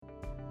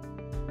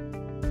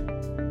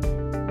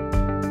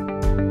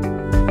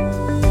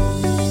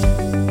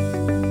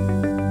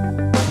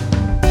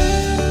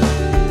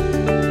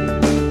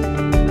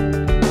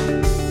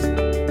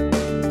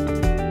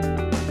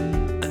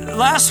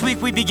last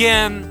week we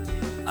began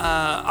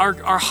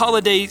our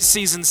holiday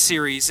season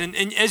series. And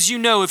as you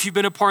know, if you've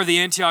been a part of the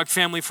Antioch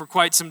family for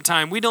quite some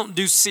time, we don't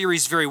do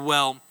series very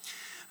well.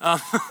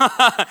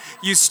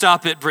 You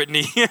stop it,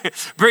 Brittany.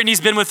 Brittany's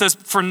been with us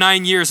for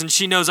 9 years, and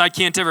she knows I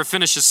can't ever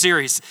finish a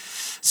series.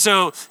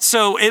 So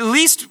at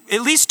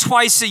least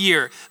twice a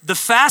year, the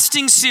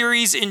fasting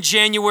series in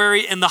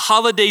January and the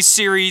holiday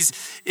series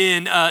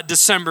in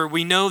December,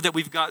 we know that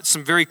we've got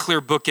some very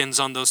clear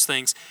bookends on those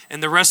things,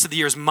 and the rest of the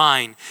year is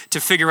mine to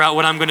figure out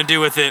what I'm going to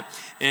do with it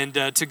and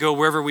to go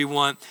wherever we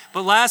want.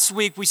 But last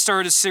week we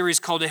started a series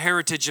called A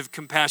Heritage of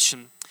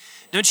Compassion.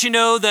 Don't you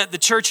know that the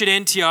church at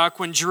Antioch,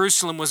 when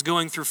Jerusalem was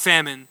going through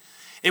famine,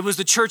 it was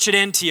the church at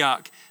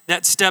Antioch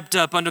that stepped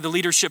up under the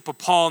leadership of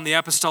Paul and the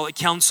Apostolic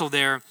Council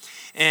there.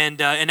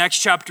 And in Acts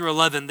chapter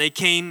 11, they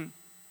came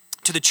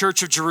to the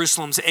church of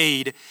Jerusalem's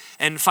aid,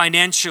 and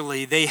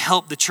financially they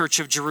helped the church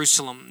of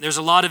Jerusalem. There's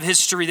a lot of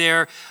history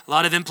there, a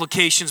lot of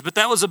implications, but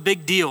that was a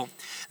big deal.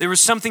 There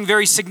was something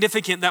very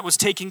significant that was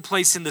taking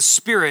place in the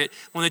spirit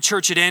when the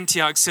church at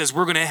Antioch says,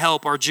 we're going to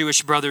help our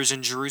Jewish brothers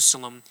in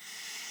Jerusalem.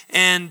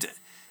 And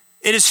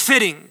it is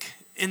fitting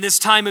in this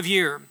time of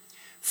year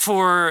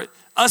for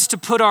us to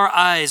put our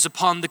eyes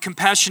upon the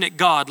compassionate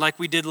God like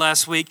we did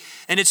last week.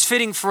 And it's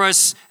fitting for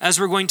us, as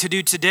we're going to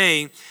do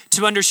today,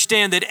 to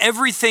understand that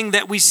everything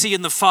that we see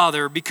in the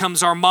Father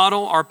becomes our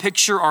model, our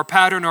picture, our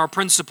pattern, our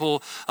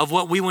principle of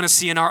what we want to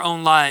see in our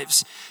own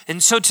lives.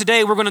 And so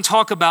today we're going to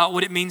talk about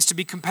what it means to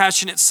be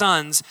compassionate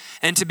sons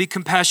and to be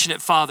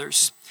compassionate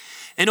fathers.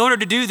 In order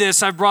to do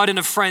this, I've brought in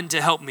a friend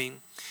to help me.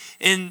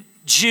 In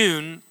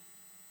June,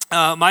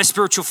 my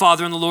spiritual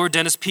father in the Lord,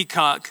 Dennis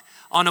Peacock,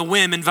 on a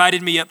whim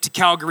invited me up to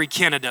Calgary,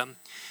 Canada.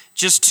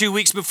 Just 2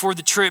 weeks before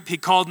the trip, he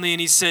called me and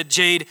he said,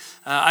 Jade,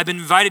 I've been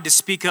invited to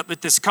speak up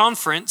at this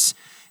conference,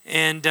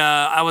 and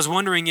I was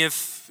wondering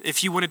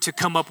if you wanted to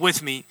come up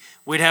with me.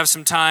 We'd have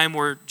some time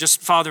where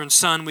just father and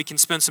son, we can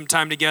spend some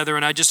time together,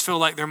 and I just feel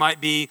like there might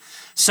be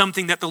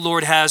something that the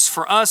Lord has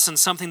for us and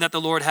something that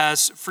the Lord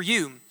has for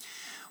you.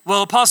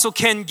 Well, Apostle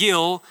Ken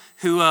Gill,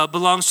 who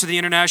belongs to the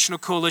International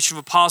Coalition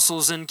of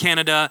Apostles in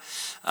Canada,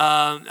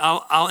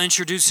 I'll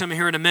introduce him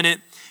here in a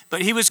minute,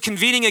 but he was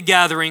convening a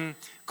gathering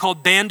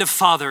called Band of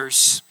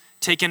Fathers,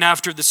 taken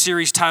after the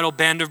series titled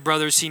Band of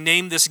Brothers. He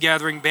named this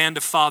gathering Band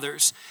of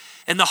Fathers.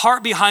 And the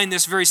heart behind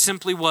this very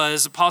simply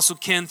was Apostle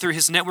Ken, through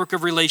his network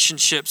of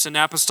relationships and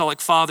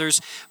apostolic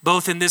fathers,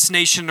 both in this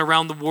nation and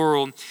around the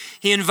world,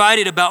 he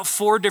invited about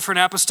 4 different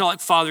apostolic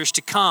fathers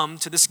to come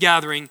to this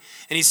gathering,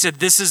 and he said,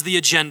 this is the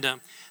agenda.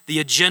 The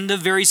agenda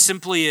very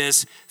simply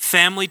is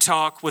family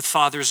talk with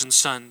fathers and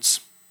sons.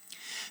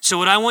 So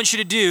what I want you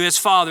to do as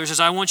fathers is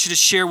I want you to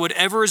share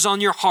whatever is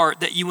on your heart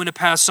that you want to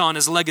pass on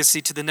as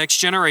legacy to the next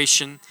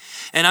generation.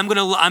 And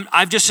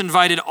I've just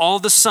invited all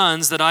the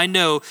sons that I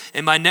know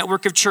in my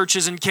network of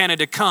churches in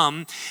Canada to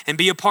come and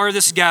be a part of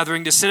this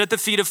gathering, to sit at the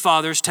feet of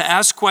fathers, to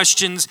ask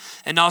questions,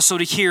 and also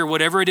to hear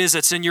whatever it is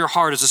that's in your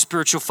heart as a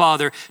spiritual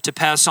father to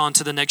pass on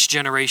to the next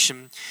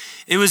generation.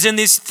 It was in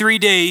these 3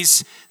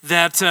 days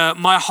that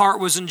my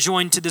heart was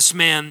enjoined to this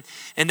man,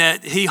 and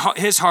that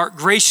his heart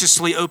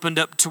graciously opened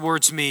up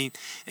towards me,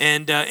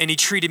 and he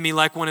treated me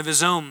like one of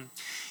his own.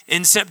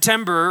 In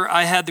September,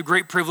 I had the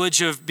great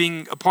privilege of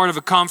being a part of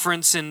a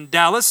conference in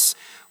Dallas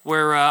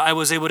where I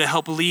was able to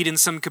help lead in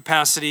some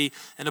capacity,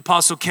 and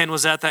Apostle Ken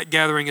was at that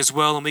gathering as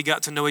well, and we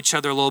got to know each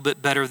other a little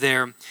bit better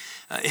there.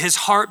 His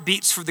heart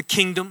beats for the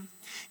kingdom.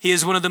 He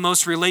is one of the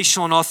most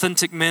relational and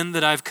authentic men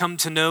that I've come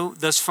to know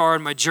thus far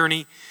in my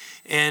journey.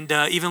 And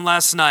even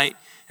last night,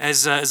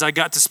 as I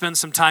got to spend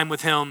some time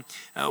with him,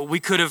 we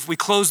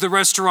closed the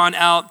restaurant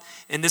out,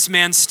 and this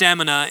man's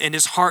stamina and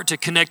his heart to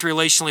connect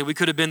relationally, we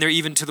could have been there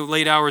even to the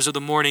late hours of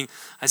the morning.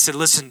 I said,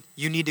 listen,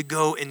 you need to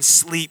go and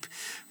sleep.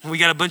 We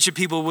got a bunch of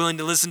people willing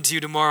to listen to you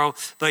tomorrow,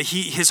 but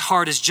his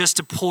heart is just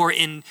to pour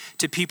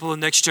into people in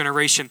the next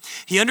generation.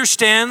 He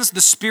understands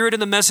the spirit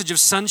and the message of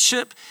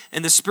sonship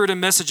and the spirit and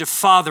message of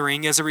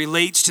fathering as it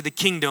relates to the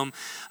kingdom,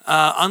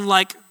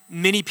 unlike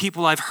many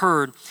people I've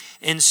heard.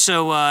 And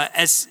so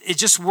as it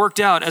just worked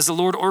out as the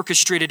Lord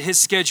orchestrated his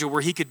schedule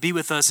where he could be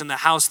with us in the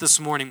house this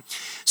morning.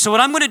 So what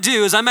I'm going to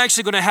do is I'm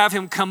actually going to have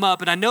him come up,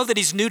 and I know that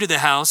he's new to the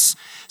house,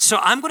 so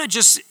I'm going to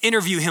just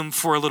interview him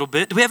for a little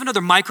bit. Do we have another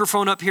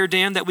microphone up here,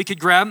 Dan, that we could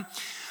grab?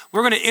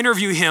 We're going to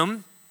interview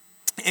him,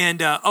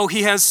 and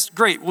he has,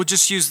 great, we'll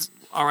just use,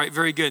 all right,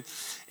 very good.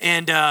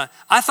 And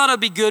I thought it'd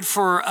be good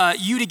for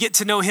you to get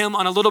to know him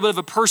on a little bit of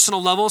a personal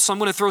level. So I'm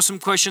going to throw some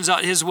questions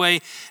out his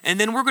way. And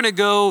then we're going to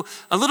go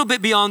a little bit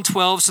beyond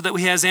 12 so that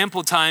he has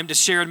ample time to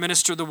share and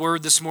minister the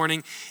word this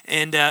morning.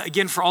 And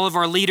again, for all of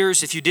our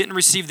leaders, if you didn't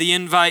receive the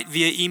invite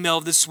via email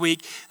this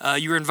week,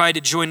 you are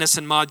invited to join us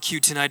in Mod Q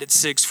tonight at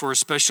 6 for a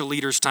special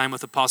leaders time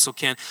with Apostle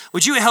Ken.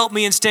 Would you help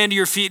me and stand to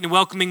your feet in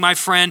welcoming my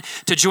friend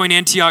to join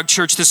Antioch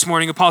Church this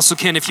morning? Apostle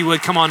Ken, if you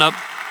would, come on up.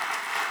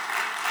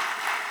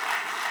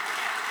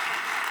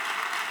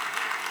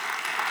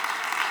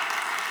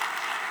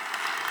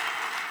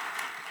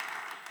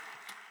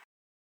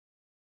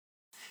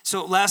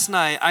 So last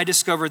night, I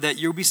discovered that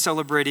you'll be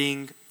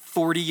celebrating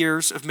 40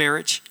 years of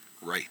marriage.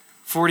 Right.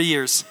 40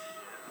 years.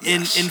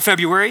 in Yes. in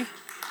February?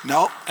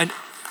 No. And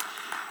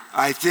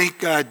I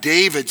think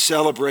David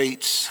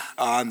celebrates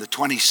on the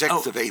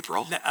 26th of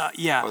April.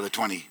 yeah. Or the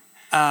 20.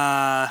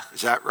 Uh,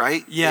 Is that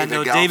right? yeah. David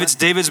No. Galvin?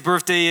 David's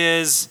birthday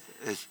is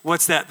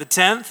what's that? The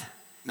 10th?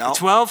 No. The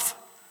 12th?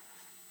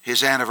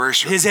 His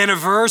anniversary. His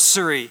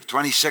anniversary.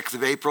 26th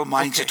of April.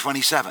 Mine's Okay. the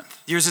 27th.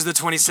 Yours is the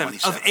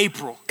 27th of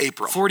April.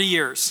 April. 40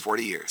 years.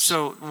 40 years.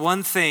 So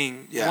one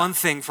thing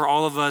for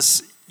all of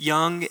us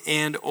young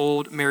and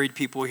old married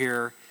people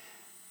here,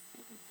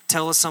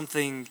 tell us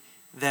something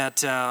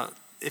that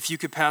if you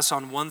could pass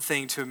on one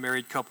thing to a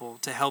married couple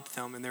to help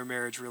them in their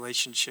marriage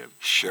relationship,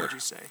 Sure. what would you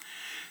say?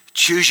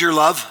 Choose your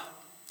love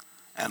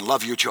and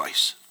love your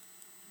choice.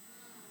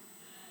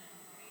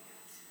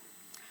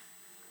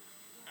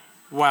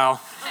 Wow.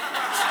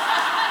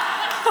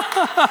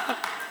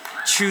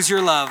 Choose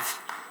your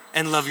love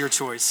and love your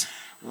choice.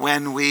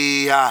 When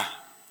we,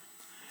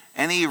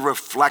 any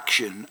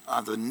reflection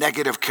on the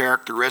negative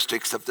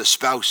characteristics of the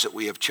spouse that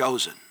we have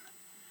chosen,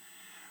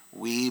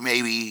 we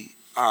maybe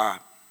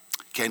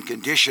can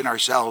condition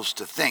ourselves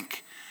to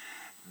think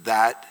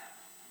that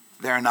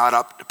they're not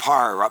up to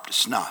par or up to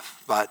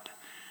snuff. But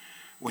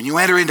when you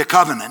enter into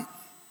covenant,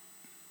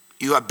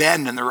 you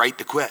abandon the right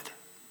to quit.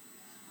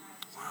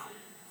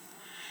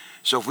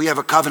 So if we have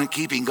a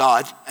covenant-keeping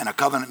God and a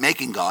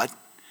covenant-making God,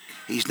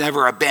 he's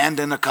never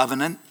abandoned a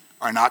covenant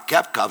or not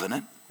kept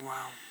covenant.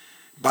 Wow.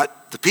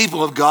 But the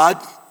people of God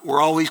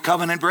were always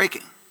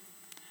covenant-breaking.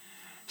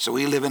 So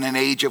we live in an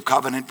age of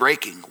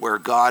covenant-breaking where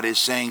God is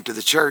saying to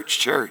the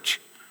church,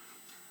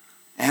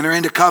 enter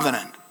into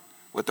covenant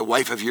with the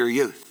wife of your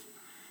youth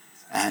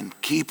and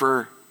keep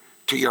her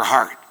to your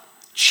heart.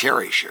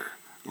 Cherish her.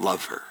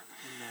 Love her.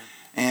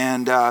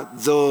 Amen. And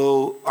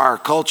though our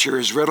culture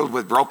is riddled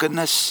with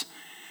brokenness,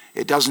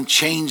 it doesn't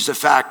change the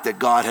fact that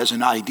God has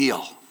an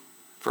ideal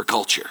for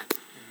culture.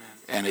 Amen.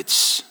 And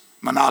it's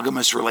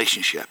monogamous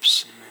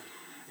relationships. Amen.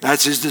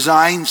 That's his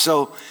design.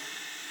 So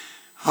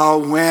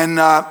when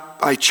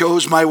I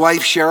chose my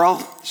wife,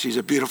 Cheryl, she's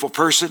a beautiful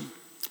person,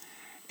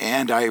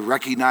 and I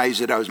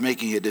recognized that I was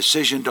making a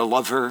decision to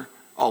love her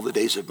all the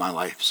days of my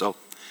life. So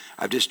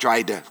I've just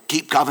tried to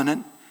keep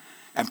covenant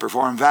and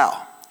perform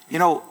vow. You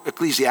know,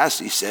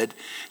 Ecclesiastes said,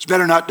 it's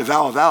better not to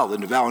vow a vow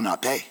than to vow and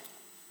not pay.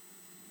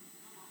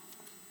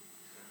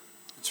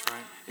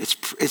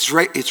 That's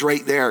right. It's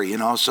right there, you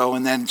know. So,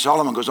 and then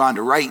Solomon goes on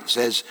to write,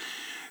 says,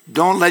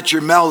 don't let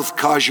your mouth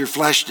cause your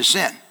flesh to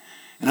sin.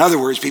 In other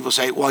words, people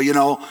say, well, you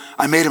know,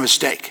 I made a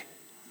mistake.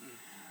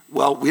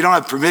 Well, we don't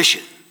have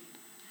permission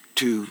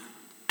to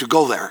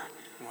go there,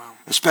 wow.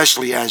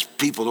 Especially as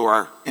people who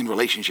are in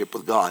relationship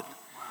with God.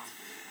 Wow.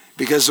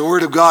 Because the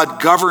Word of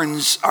God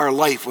governs our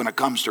life when it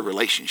comes to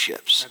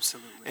relationships.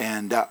 Absolutely.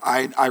 And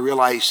I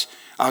realize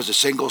I was a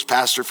singles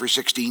pastor for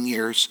 16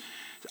 years.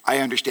 I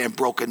understand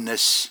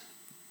brokenness,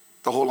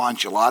 the whole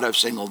enchilada of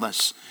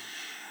singleness.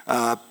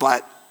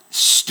 But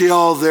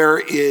still there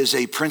is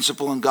a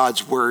principle in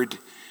God's Word.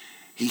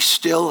 He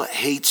still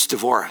hates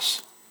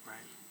divorce. Right.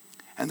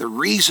 And the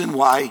reason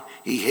why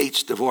he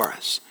hates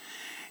divorce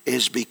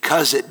is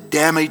because it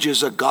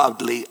damages a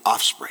godly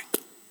offspring.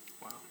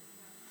 Wow.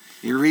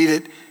 You read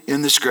it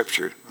in the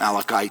scripture,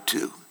 Malachi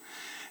 2.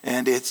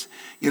 And it's,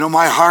 you know,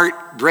 my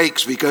heart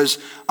breaks because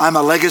I'm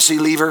a legacy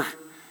leaver.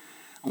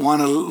 I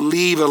want to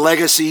leave a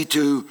legacy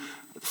to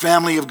the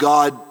family of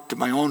God, to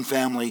my own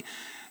family,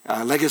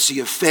 a legacy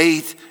of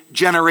faith,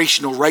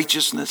 generational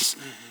righteousness.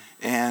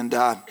 Mm-hmm.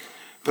 And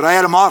but I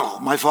had a model.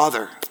 My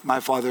father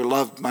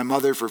loved my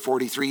mother for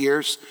 43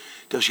 years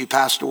till she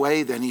passed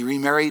away. Then he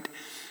remarried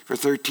for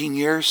 13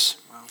 years.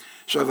 Wow.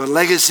 So I have a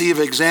legacy of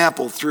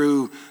example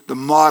through the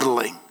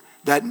modeling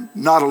that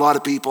not a lot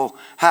of people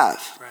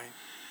have. Right.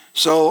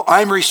 So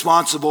I'm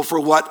responsible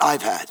for what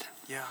I've had.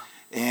 Yeah.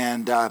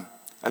 And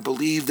I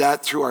believe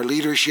that through our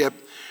leadership,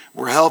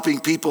 we're helping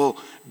people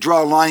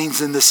draw lines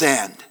in the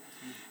sand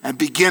and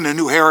begin a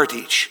new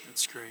heritage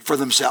for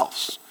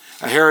themselves.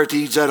 A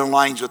heritage that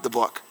aligns with the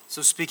book.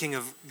 So speaking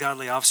of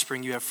godly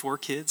offspring, you have 4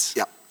 kids?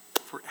 Yep.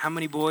 How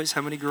many boys? How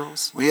many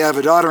girls? We have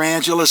a daughter,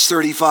 Angela's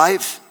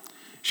 35.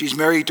 She's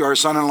married to our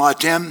son-in-law,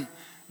 Tim.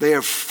 They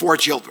have 4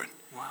 children.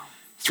 Wow.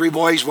 3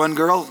 boys, 1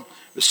 girl.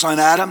 The son,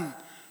 Adam,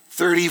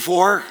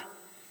 34,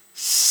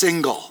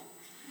 single.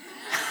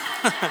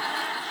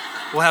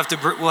 We'll have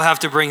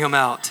to bring him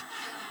out.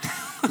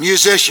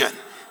 Musician.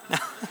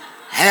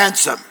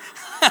 Handsome.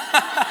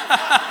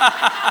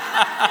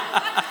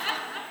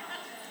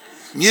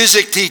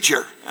 Music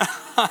teacher.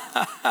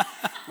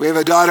 We have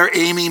a daughter,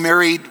 Amy,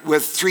 married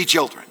with 3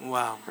 children.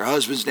 Wow. Her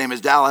husband's name is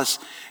Dallas.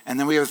 And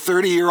then we have a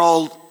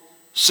 30-year-old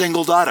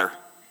single daughter.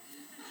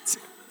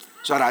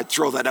 So I'd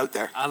throw that out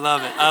there. I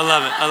love it.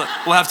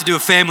 We'll have to do a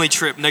family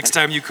trip next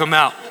time you come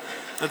out.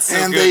 That's so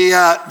and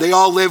good. They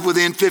all live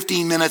within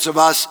 15 minutes of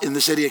us in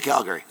the city of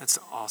Calgary. That's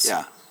awesome.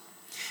 Yeah.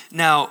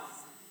 Now,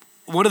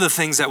 one of the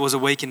things that was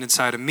awakened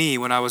inside of me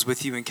when I was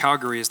with you in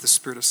Calgary is the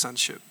spirit of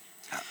sonship.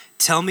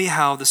 Tell me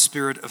how the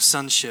spirit of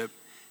sonship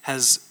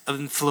has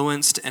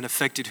influenced and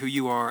affected who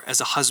you are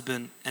as a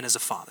husband and as a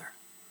father.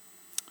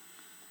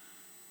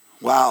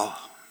 Wow.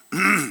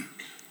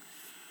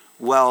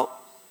 Well,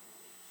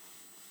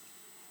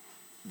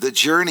 the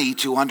journey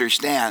to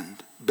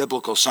understand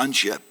biblical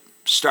sonship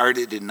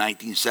started in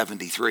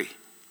 1973.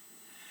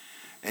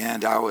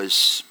 And the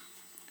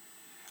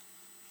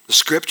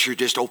scripture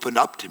just opened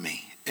up to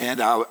me.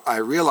 And I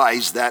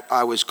realized that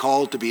I was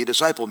called to be a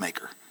disciple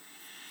maker.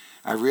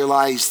 I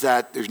realized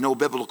that there's no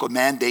biblical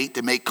mandate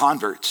to make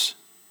converts,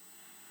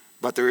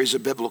 but there is a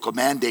biblical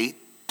mandate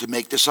to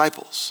make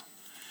disciples.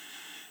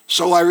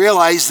 So I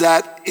realized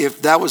that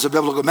if that was a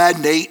biblical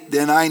mandate,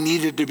 then I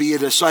needed to be a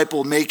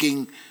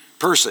disciple-making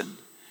person.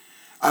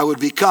 I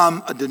would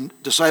become a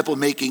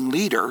disciple-making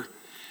leader,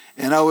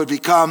 and I would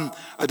become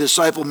a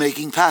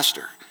disciple-making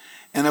pastor,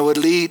 and I would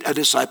lead a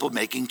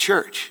disciple-making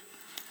church.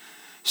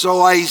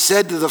 So I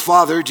said to the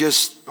Father,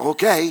 just,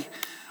 okay,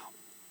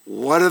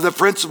 what are the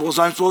principles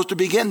I'm supposed to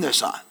begin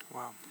this on?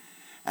 Wow.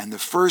 And the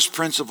first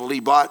principle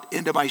he brought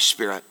into my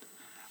spirit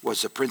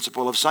was the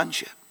principle of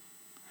sonship.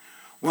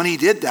 When he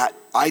did that,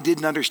 I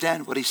didn't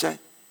understand what he said.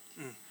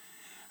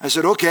 I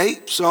said, okay,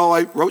 so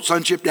I wrote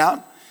sonship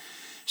down.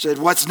 Said,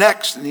 what's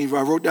next? And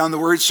I wrote down the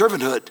word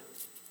servanthood.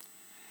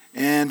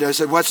 And I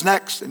said, what's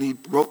next? And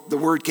the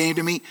word came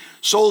to me,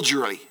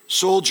 soldiery.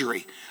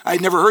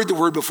 I'd never heard the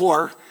word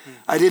before.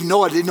 I didn't know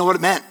what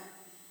it meant.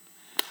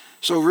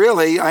 So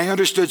really, I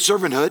understood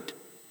servanthood,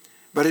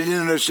 but I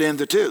didn't understand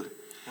the two.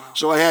 Wow.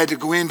 So I had to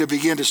go in to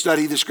begin to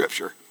study the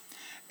scripture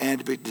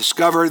and to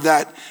discover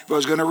that if I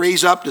was going to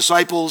raise up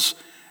disciples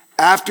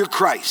after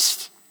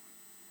Christ,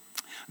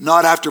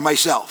 not after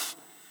myself,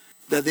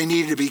 that they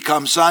needed to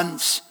become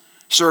sons,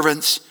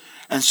 servants,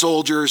 and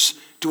soldiers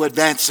to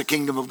advance the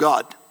kingdom of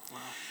God. Wow.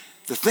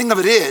 The thing of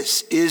it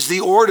is the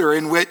order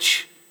in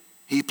which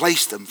he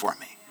placed them for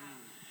me,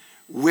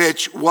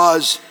 which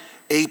was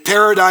a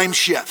paradigm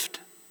shift,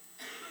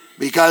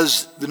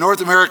 because the North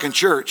American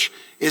church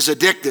is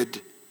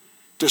addicted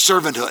to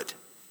servanthood.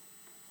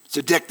 It's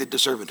addicted to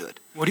servanthood.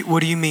 What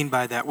do you mean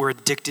by that? We're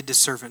addicted to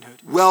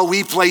servanthood. Well,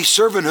 we place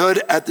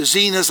servanthood at the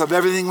zenith of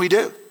everything we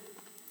do.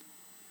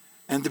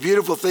 And the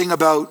beautiful thing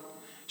about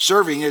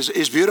serving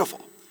is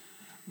beautiful.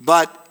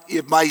 But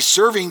if my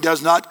serving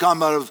does not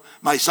come out of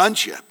my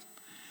sonship,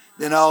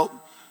 then I'll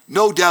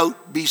no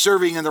doubt be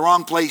serving in the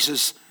wrong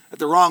places at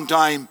the wrong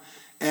time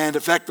and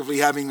effectively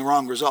having the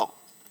wrong result.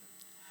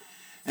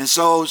 And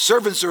so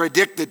servants are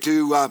addicted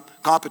to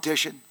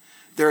competition.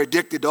 They're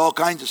addicted to all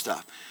kinds of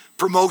stuff.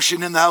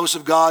 Promotion in the house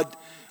of God.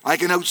 I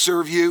can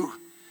outserve you.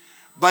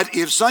 But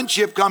if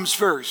sonship comes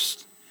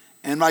first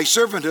and my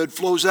servanthood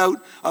flows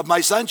out of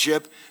my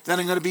sonship, then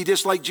I'm going to be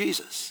just like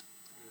Jesus.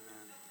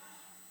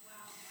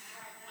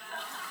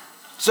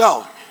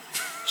 So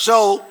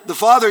the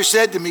Father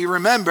said to me,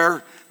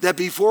 remember that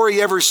before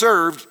he ever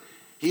served,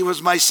 he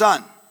was my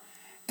son.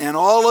 And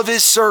all of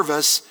his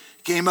service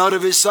came out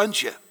of his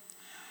sonship.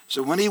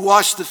 So when he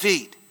washed the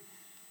feet,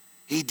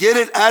 he did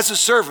it as a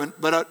servant,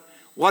 but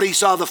what he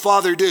saw the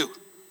Father do,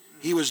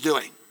 he was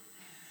doing.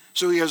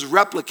 So he was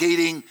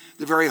replicating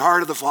the very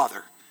heart of the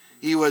Father.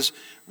 He was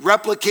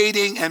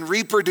replicating and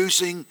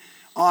reproducing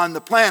on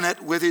the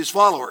planet with his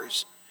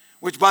followers,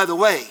 which, by the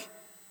way,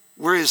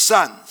 were his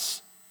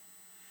sons.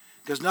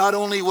 Because not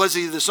only was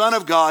he the Son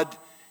of God,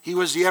 he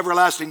was the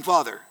everlasting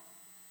Father.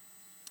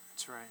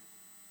 That's right.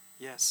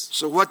 Yes.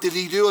 So what did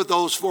he do with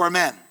those 4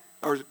 men,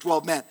 or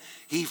 12 men?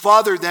 He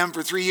fathered them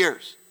for 3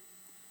 years.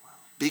 Wow.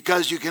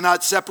 Because you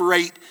cannot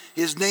separate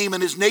his name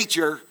and his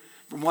nature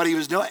from what he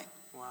was doing.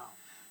 Wow.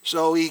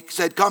 So he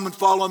said, come and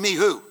follow me.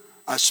 Who?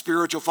 A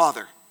spiritual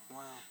father.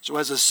 Wow. So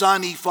as a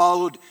son, he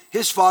followed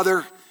his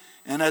father.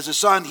 And as a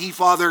son, he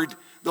fathered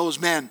those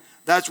men.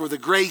 That's where the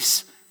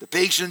grace, the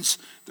patience,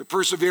 the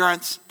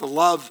perseverance, the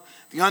love,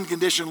 the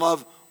unconditional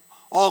love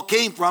all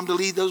came from to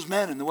lead those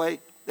men in the way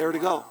they were to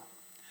go.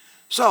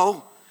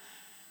 So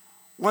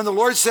when the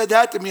Lord said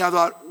that to me, I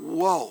thought,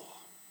 whoa.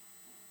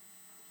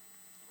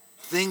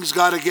 Things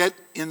got to get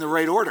in the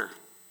right order.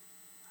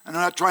 And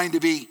I'm not trying to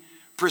be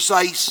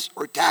precise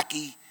or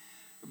tacky,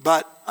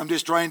 but I'm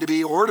just trying to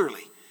be orderly.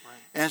 Right.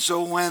 And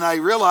so when I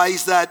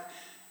realized that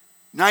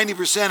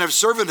 90% of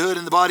servanthood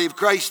in the body of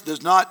Christ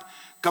does not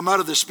come out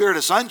of the spirit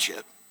of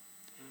sonship,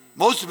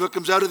 most of it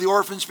comes out of the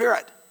orphan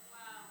spirit.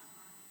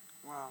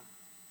 Wow.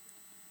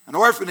 An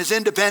orphan is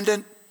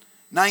independent,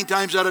 9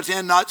 times out of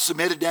 10 not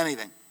submitted to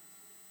anything.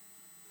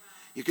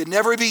 You can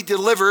never be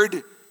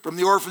delivered from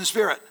the orphan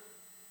spirit.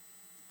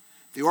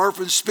 The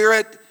orphan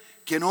spirit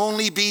can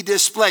only be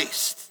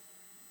displaced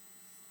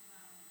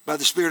by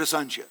the spirit of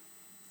sonship.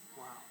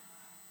 Wow.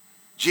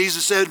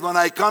 Jesus said, when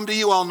I come to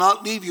you, I'll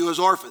not leave you as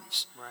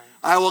orphans. Right.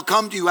 I will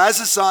come to you as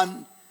a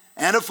son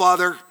and a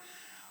father.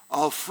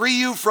 I'll free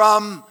you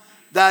from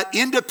that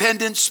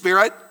independent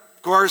spirit,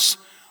 of course,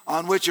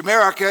 on which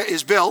America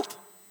is built.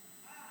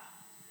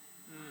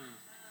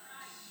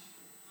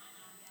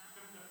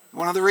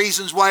 One of the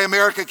reasons why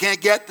America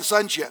can't get the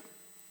sonship.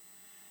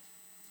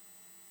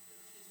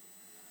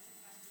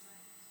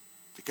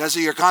 Because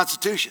of your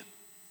Constitution.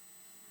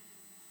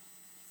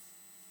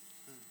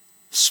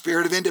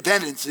 Spirit of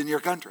independence in your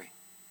country.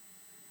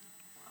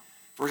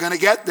 If we're going to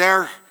get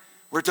there,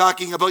 we're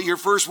talking about your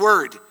first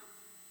word.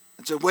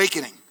 It's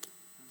awakening.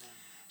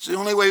 It's the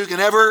only way we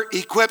can ever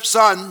equip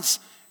sons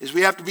is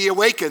we have to be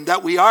awakened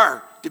that we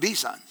are to be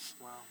sons.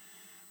 Wow.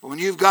 But when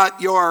you've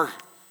got your,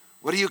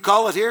 what do you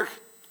call it here?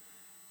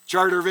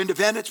 Charter of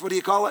Independence, what do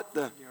you call it?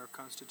 Your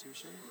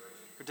Constitution?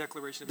 Or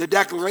Declaration of The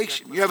Independence?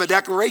 Declaration. You have a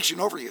declaration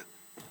over you.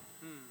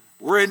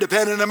 We're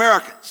independent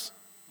Americans.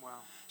 Wow.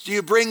 So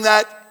you bring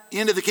that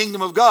into the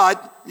kingdom of God,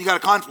 you got a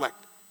conflict.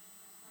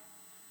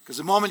 Because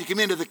the moment you come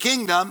into the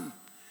kingdom,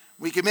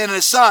 we come in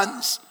as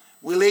sons,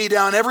 we lay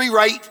down every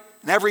right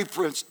and every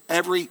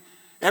right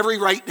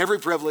and every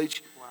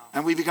privilege, Wow.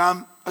 and we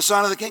become a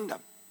son of the kingdom.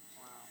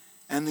 Wow.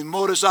 And the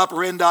modus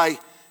operandi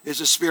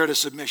is a spirit of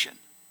submission.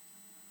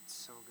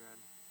 So good.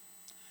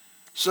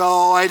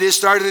 So I just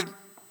started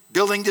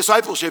building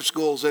discipleship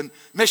schools and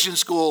mission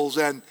schools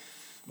and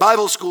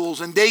Bible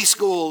schools and day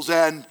schools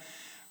and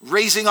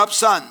raising up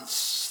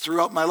sons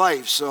throughout my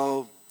life.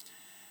 So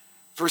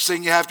first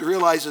thing you have to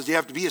realize is you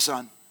have to be a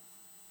son.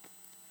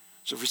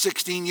 So for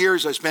 16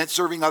 years I spent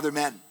serving other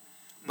men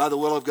by the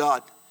will of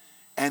God.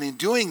 And in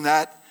doing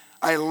that,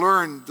 I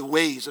learned the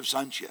ways of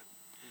sonship.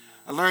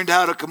 I learned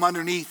how to come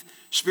underneath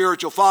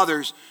spiritual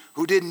fathers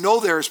who didn't know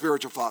they were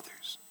spiritual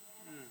fathers.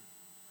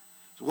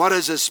 So what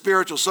does a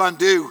spiritual son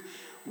do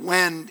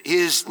when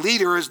his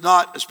leader is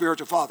not a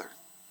spiritual father?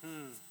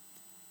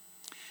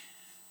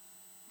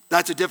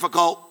 That's a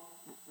difficult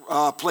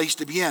place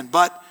to be in.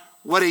 But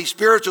what a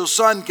spiritual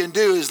son can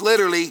do is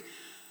literally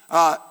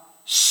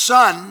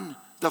son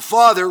the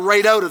father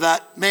right out of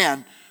that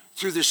man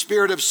through the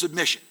spirit of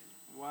submission.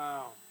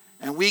 Wow.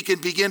 And we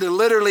can begin to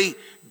literally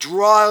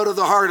draw out of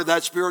the heart of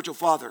that spiritual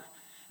father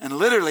and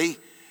literally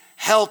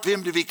help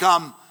him to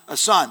become a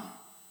son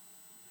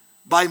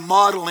by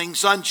modeling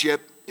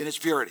sonship in its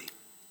purity.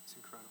 It's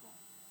incredible.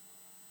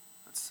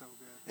 That's so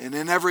good. And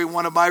in every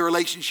one of my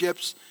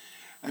relationships,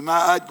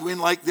 I'd go in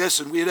like this,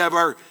 and we'd have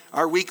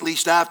our weekly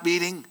staff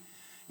meeting.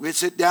 We'd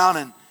sit down,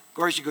 and of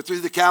course you go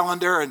through the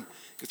calendar and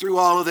go through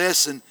all of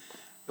this, and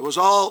it was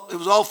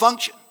all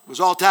function. It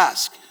was all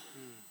task.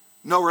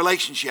 No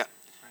relationship.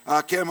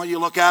 Kim, you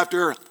look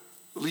after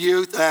the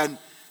youth and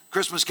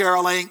Christmas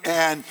caroling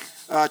and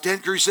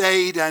Tent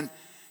Crusade, and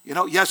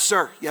yes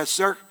sir, yes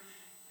sir.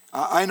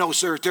 I know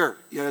sir too,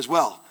 as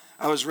well.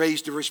 I was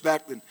raised to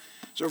respect, and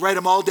so write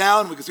them all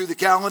down. We go through the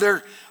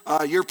calendar.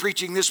 You're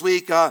preaching this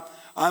week.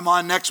 I'm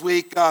on next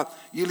week.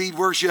 You lead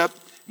worship.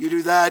 You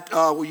do that.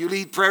 Will you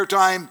lead prayer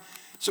time?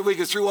 So we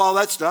go through all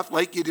that stuff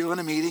like you do in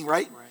a meeting,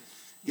 right?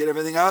 Get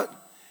everything out.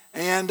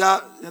 And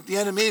at the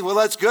end of the meeting, well,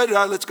 that's good.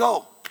 Let's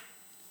go.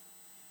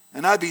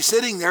 And I'd be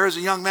sitting there as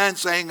a young man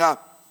saying,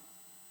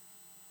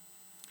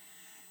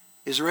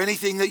 is there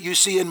anything that you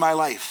see in my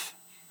life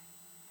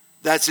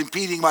that's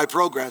impeding my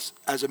progress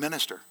as a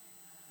minister?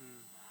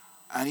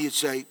 And he'd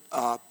say,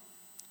 not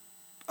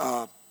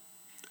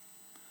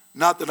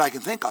that I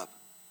can think of.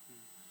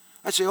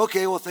 I'd say,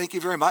 okay, well, thank you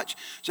very much.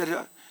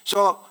 Said,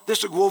 so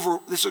this would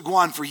go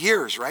on for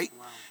years, right?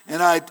 Wow.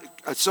 And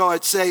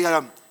I'd say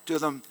to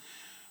them,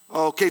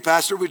 okay,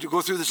 Pastor, we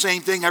go through the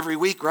same thing every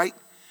week, right?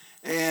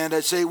 And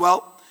I'd say,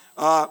 well,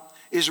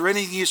 is there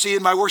anything you see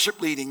in my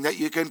worship leading that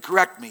you can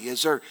correct me?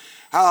 Is there,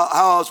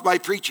 how's my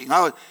preaching?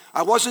 I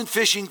wasn't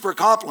fishing for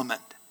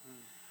compliment.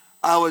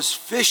 I was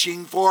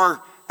fishing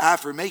for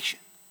affirmation.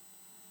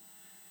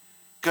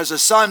 Because a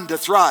son to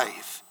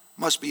thrive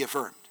must be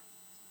affirmed.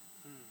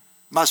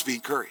 Must be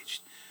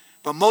encouraged.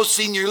 But most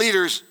senior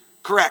leaders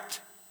correct.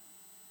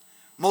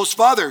 Most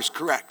fathers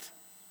correct.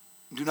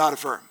 Do not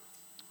affirm.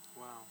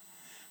 Wow.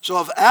 So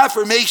if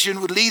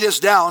affirmation would lead us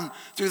down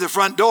through the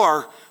front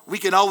door, we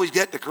can always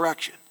get to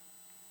correction.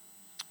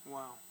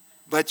 Wow.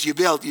 But you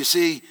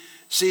see,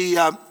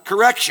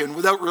 correction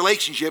without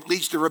relationship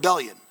leads to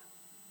rebellion.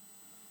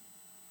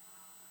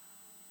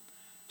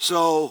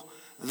 So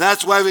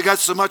that's why we got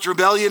so much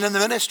rebellion in the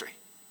ministry.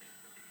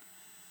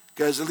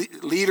 Because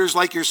leaders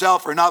like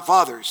yourself are not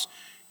fathers.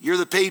 You're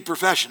the paid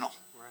professional.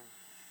 Right.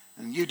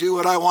 And you do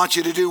what I want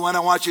you to do when I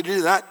want you to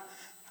do that.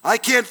 I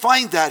can't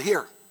find that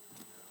here.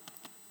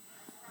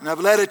 And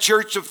I've led a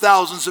church of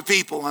thousands of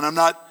people, and I'm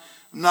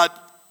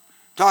not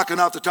talking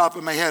off the top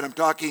of my head. I'm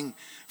talking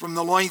from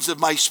the loins of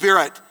my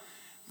spirit.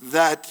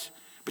 But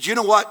you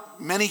know what?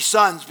 Many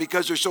sons,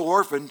 because they're so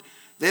orphaned,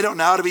 they don't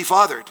know how to be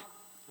fathered.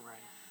 Right.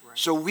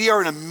 So we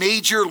are in a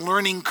major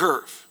learning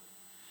curve.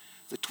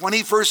 The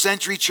 21st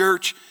century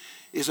church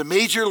is a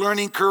major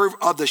learning curve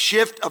of the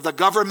shift of the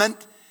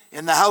government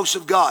in the house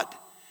of God.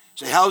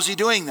 Say, how's he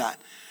doing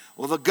that?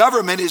 Well, the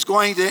government is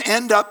going to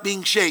end up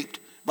being shaped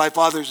by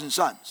fathers and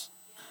sons.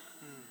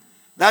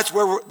 That's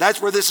where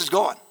this is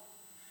going.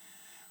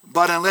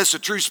 But unless the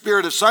true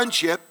spirit of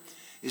sonship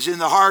is in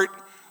the heart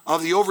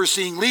of the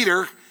overseeing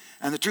leader,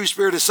 and the true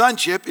spirit of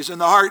sonship is in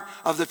the heart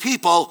of the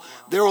people,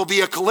 there will be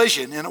a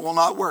collision and it will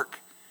not work.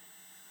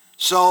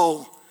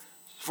 So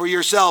for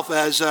yourself,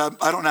 as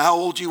I don't know how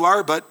old you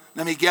are, but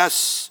let me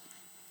guess.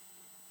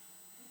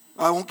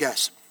 I won't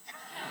guess.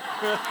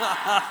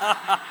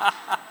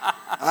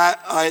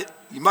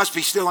 You must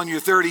be still in your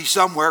 30s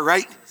somewhere,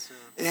 right? Yes,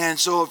 and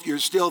so if you're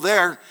still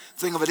there, the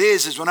thing of it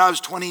is when I was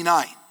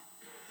 29,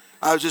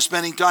 I was just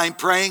spending time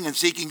praying and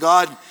seeking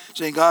God,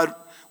 saying, God,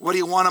 what do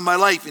you want in my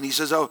life? And he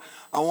says, oh,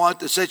 I want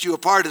to set you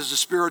apart as a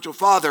spiritual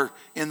father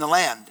in the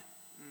land.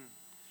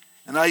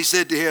 And I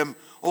said to him,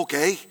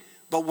 okay,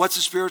 but what's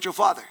a spiritual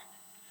father?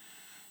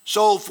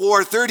 So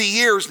for 30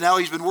 years now,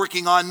 he's been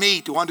working on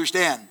me to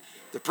understand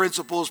the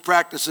principles,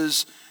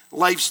 practices,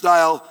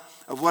 lifestyle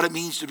of what it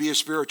means to be a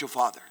spiritual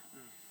father.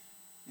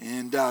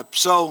 And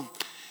so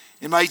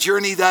in my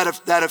journey,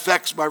 that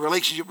affects my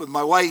relationship with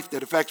my wife,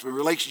 that affects my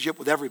relationship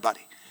with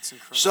everybody.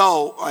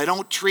 So I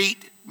don't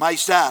treat my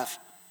staff.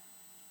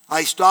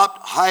 I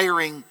stopped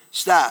hiring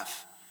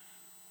staff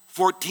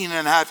 14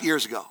 and a half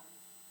years ago.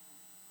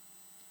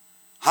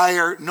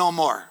 Hire no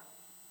more.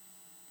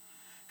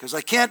 Because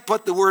I can't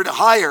put the word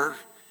hire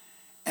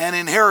and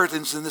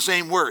inheritance in the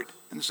same word,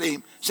 in the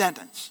same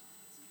sentence.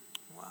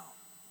 Wow.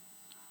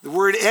 The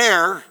word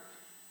heir,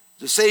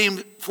 the same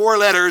 4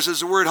 letters as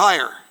the word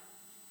hire.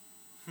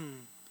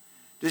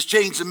 Just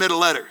change the middle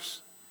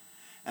letters.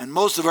 And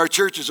most of our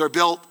churches are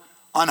built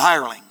on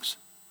hirelings.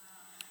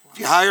 If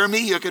you hire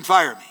me, you can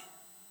fire me.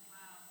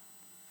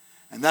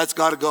 And that's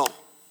got to go.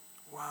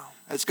 Wow.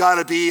 That's got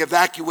to be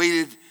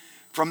evacuated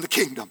from the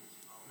kingdom.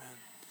 Amen.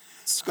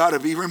 It's got to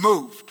be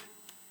removed.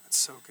 That's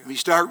so good. We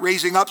start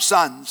raising up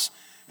sons,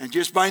 and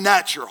just by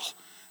natural,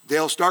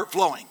 they'll start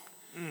flowing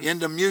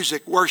into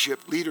music,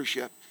 worship,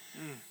 leadership.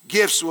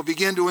 Gifts will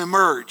begin to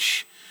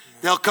emerge.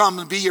 They'll come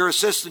and be your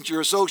assistant,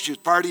 your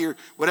associate, part of your,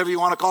 whatever you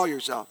want to call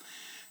yourself.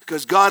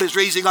 Because God is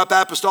raising up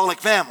apostolic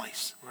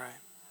families. Right.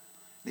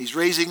 He's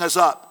raising us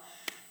up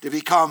to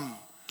become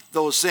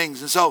those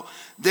things. And so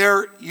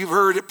there, you've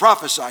heard it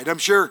prophesied, I'm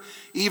sure,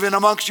 even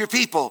amongst your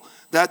people,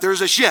 that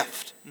there's a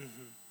shift.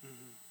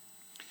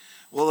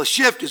 Well, the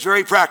shift is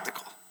very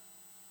practical.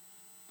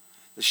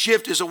 The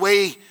shift is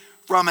away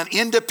from an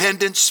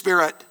independent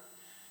spirit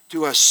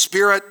to a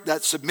spirit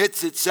that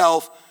submits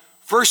itself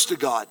first to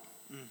God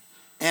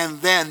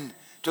and then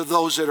to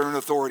those that are in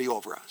authority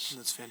over us.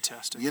 That's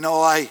fantastic. You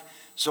know, I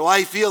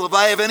feel if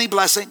I have any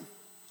blessing,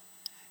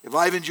 if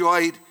I've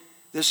enjoyed,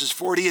 this is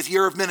 40th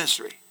year of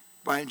ministry,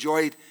 if I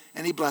enjoyed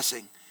any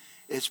blessing,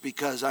 it's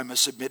because I'm a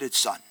submitted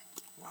son.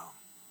 Wow.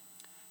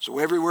 So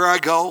everywhere I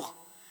go,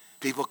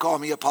 people call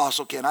me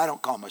Apostle Ken. I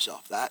don't call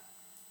myself that.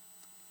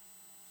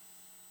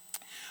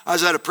 I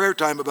was at a prayer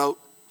time about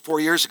 4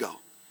 years ago.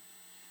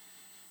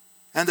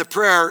 And the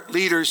prayer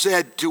leader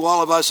said to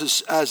all of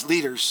us as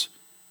leaders,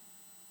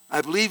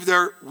 I believe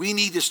we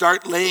need to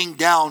start laying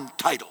down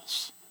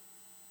titles.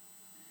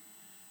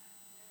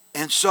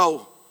 And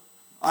so,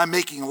 I'm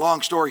making a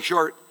long story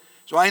short.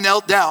 So I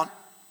knelt down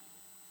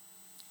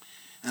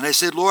and I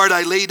said, Lord,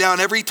 I lay down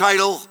every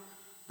title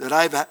that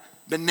I've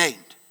been named.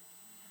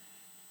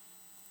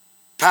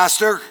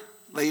 Pastor,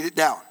 laid it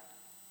down.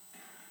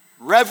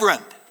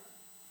 Reverend,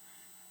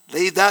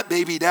 laid that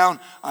baby down.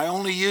 I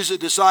only use it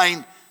to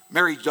sign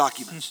marriage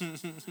documents.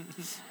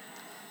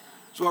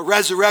 So it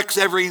resurrects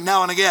every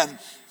now and again,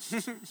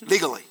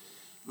 legally.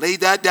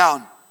 Laid that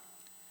down.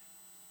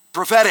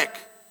 Prophetic,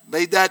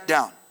 laid that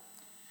down.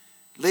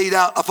 Laid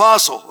out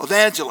apostle,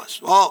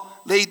 evangelist,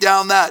 all laid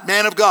down that.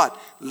 Man of God,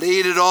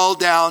 laid it all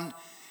down.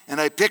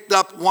 And I picked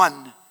up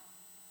one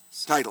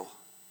title.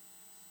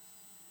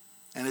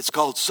 And it's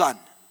called son.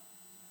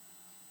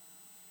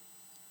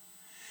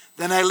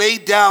 Then I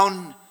laid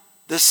down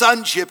the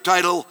sonship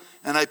title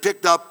and I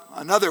picked up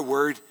another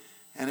word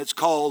and it's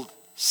called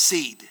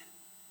seed.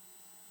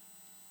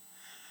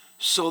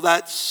 So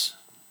that's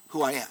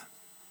who I am.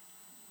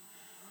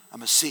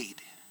 I'm a seed.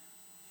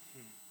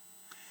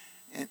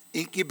 And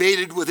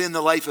incubated within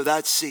the life of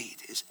that seed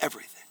is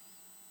everything.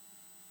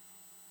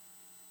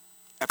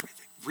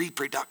 Everything.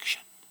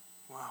 Reproduction.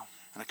 Wow.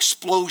 An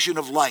explosion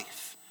of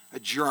life. A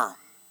germ.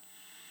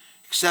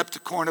 Except a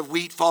corn of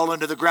wheat fall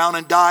into the ground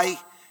and die,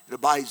 it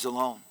abides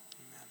alone.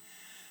 Amen.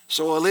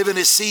 So I live in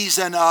a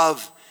season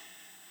of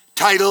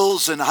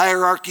titles and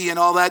hierarchy and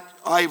all that.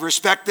 I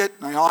respect it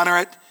and I honor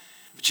it.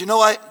 But you know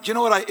what?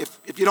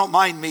 If you don't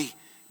mind me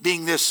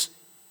being this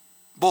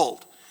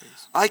bold,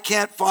 please. I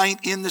can't find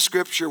in the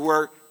scripture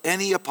where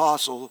any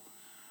apostle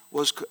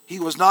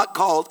was not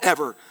called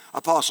ever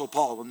Apostle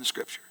Paul in the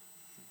scripture.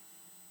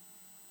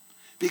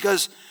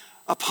 Because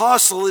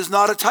apostle is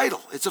not a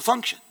title, it's a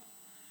function.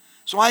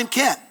 So I'm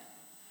Ken,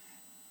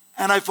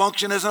 and I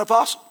function as an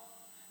apostle.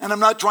 And I'm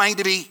not trying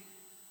to be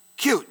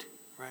cute.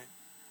 Right.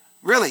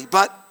 Really,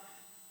 but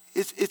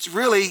it's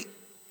really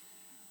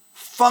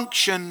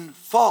function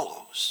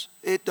follows.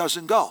 It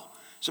doesn't go.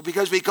 So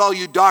because we call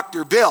you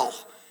Dr. Bill,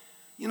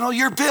 you know,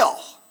 you're Bill,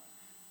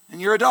 and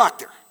you're a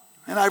doctor,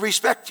 and I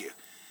respect you.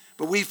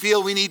 But we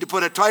feel we need to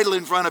put a title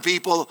in front of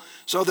people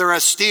so they're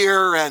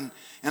austere, and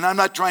I'm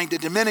not trying to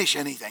diminish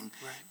anything.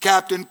 Right.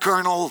 Captain,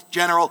 colonel,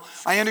 general,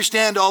 I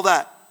understand all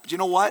that. But you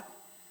know what?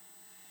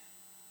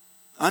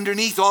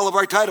 Underneath all of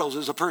our titles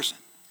is a person.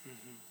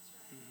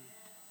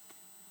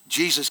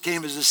 Jesus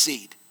came as a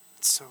seed.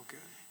 It's so good.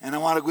 And I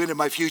want to go into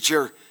my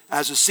future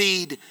as a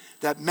seed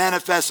that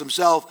manifests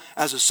himself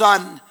as a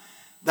son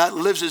that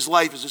lives his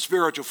life as a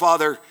spiritual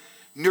father,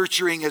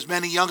 nurturing as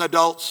many young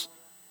adults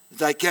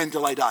as I can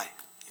till I die.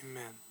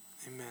 Amen.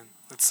 Amen.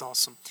 That's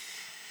awesome.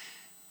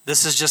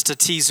 This is just a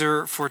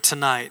teaser for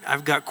tonight.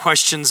 I've got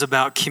questions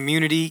about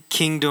community,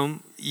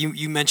 kingdom.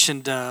 You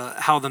mentioned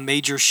how the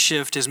major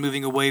shift is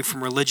moving away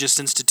from religious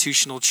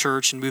institutional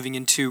church and moving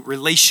into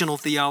relational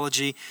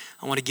theology.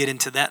 I want to get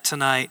into that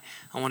tonight.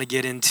 I want to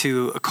get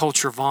into a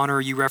culture of honor.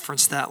 You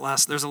referenced that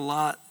last. There's a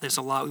lot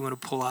we want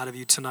to pull out of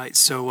you tonight.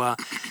 So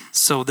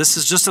this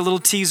is just a little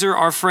teaser.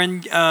 Our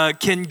friend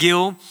Ken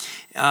Gill,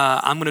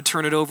 I'm going to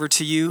turn it over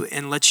to you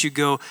and let you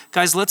go.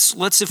 Guys,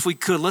 let's if we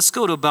could, let's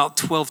go to about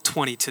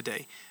 12:20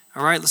 today.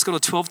 All right, let's go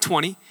to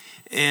 12:20.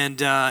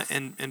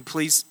 And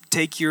please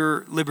take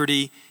your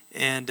liberty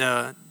and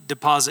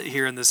deposit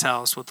here in this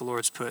house what the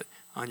Lord's put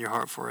on your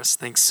heart for us.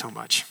 Thanks so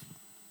much.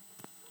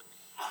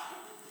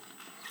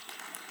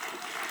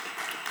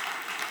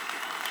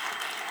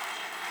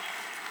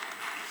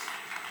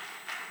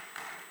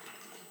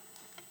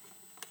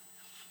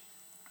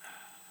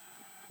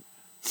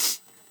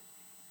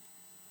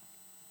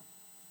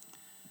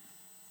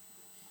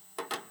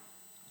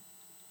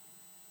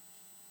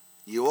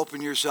 You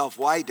open yourself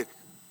wide to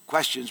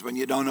questions when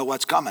you don't know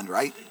what's coming,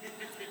 right?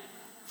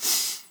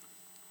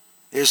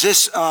 Is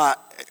this,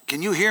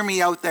 can you hear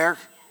me out there?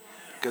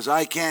 Because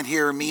I can't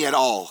hear me at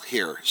all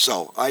here,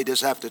 so I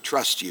just have to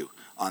trust you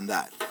on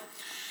that.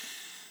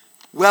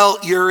 Well,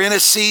 you're in a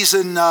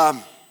season on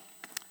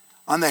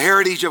the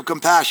heritage of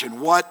compassion.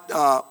 What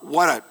a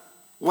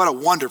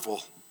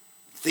wonderful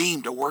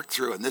theme to work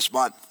through in this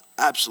month.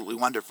 Absolutely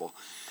wonderful.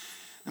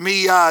 Let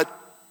me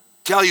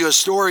tell you a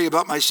story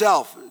about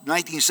myself.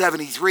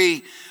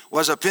 1973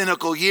 was a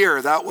pinnacle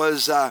year. That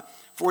was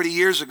 40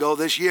 years ago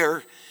this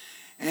year.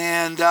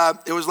 And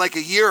it was like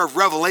a year of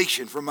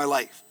revelation for my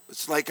life.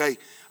 It's like I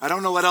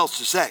don't know what else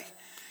to say.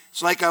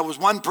 It's like I was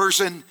one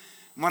person.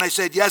 When I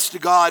said yes to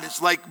God,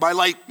 it's like my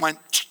life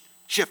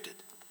shifted.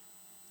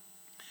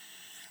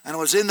 And it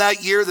was in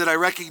that year that I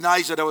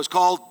recognized that I was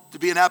called to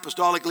be an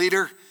apostolic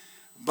leader.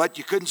 But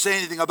you couldn't say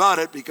anything about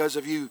it, because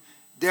if you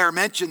dare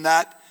mention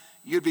that,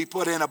 you'd be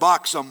put in a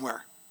box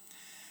somewhere.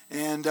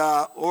 And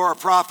or a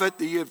prophet,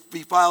 you'd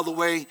be filed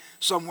away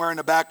somewhere in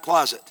a back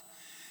closet.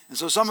 And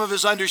so some of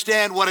us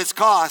understand what it's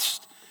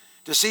cost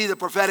to see the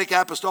prophetic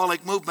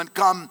apostolic movement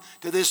come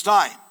to this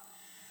time.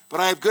 But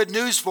I have good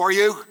news for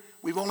you.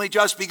 We've only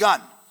just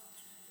begun.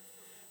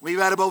 We've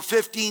had about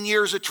 15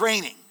 years of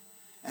training.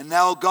 And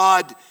now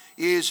God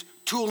is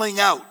tooling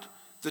out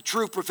the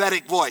true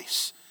prophetic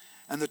voice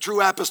and the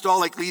true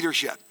apostolic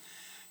leadership.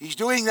 He's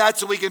doing that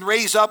so we can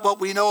raise up what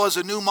we know as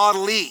a new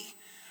Model E,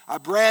 a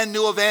brand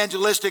new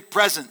evangelistic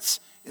presence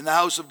in the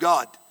house of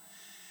God.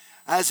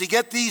 As you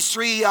get these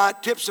three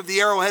tips of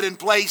the arrowhead in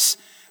place,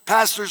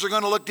 pastors are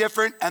going to look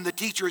different and the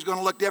teacher is going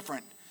to look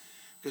different.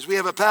 Because we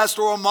have a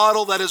pastoral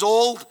model that is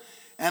old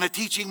and a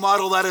teaching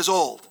model that is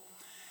old.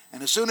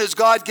 And as soon as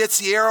God gets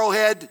the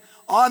arrowhead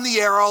on the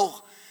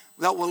arrow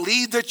that will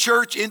lead the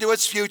church into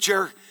its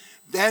future,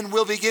 then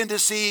we'll begin to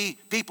see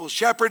people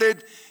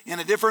shepherded in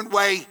a different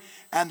way,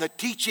 and the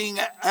teaching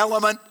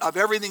element of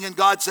everything in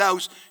God's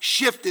house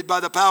shifted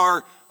by the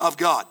power of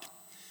God.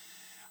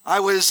 I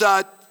was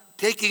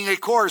taking a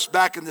course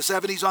back in the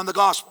 70s on the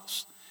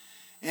Gospels.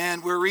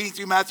 And we're reading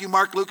through Matthew,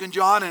 Mark, Luke, and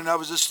John, and I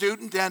was a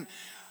student, and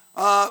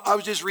I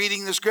was just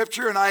reading the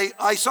scripture, and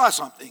I saw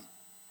something.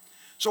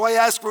 So I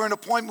asked for an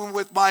appointment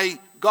with my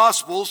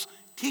Gospels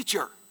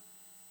teacher.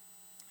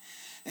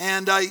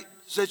 And I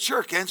said,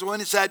 sure, Ken. So when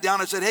I sat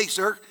down, I said, hey,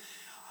 sir,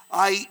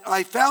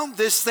 I found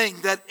this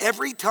thing that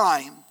every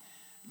time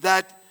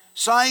that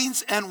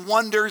signs and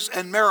wonders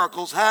and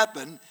miracles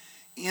happen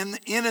in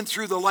and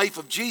through the life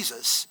of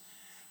Jesus,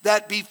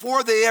 that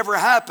before they ever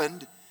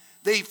happened,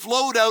 they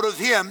flowed out of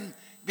him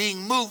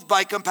being moved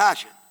by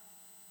compassion.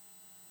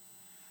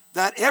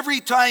 That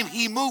every time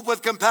he moved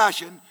with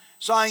compassion,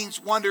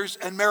 signs, wonders,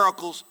 and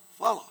miracles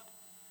followed.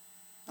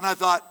 And I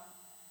thought,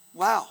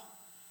 wow,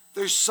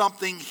 there's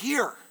something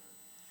here.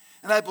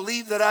 And I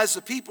believe that as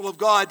the people of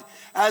God,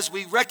 as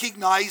we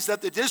recognize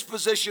that the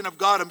disposition of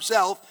God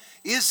himself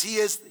is he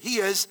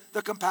is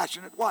the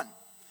compassionate one.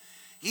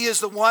 He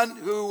is the one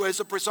who is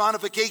a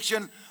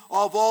personification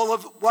of all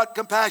of what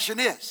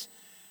compassion is.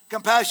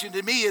 Compassion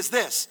to me is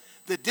this: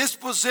 the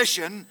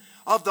disposition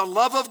of the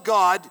love of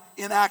God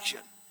in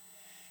action.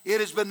 It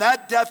has been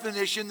that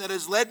definition that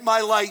has led my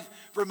life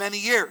for many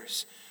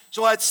years.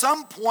 So at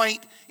some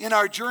point in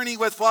our journey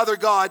with Father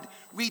God,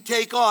 we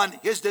take on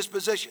his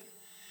disposition.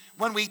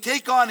 When we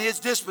take on his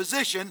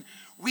disposition,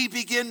 we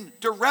begin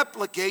to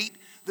replicate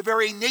the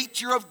very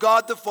nature of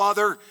God the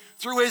Father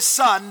through his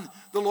Son,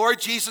 the Lord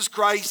Jesus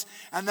Christ,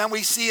 and then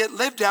we see it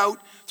lived out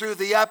through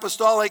the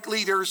apostolic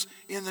leaders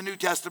in the New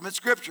Testament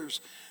scriptures.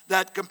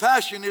 That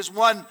compassion is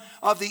one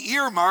of the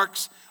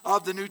earmarks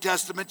of the New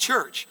Testament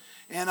church.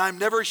 And I'm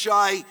never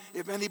shy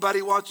if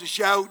anybody wants to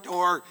shout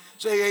or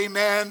say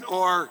amen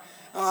or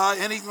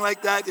anything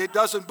like that. It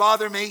doesn't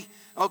bother me,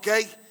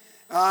 okay?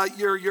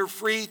 You're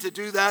free to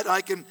do that. I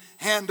can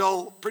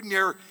handle pretty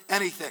near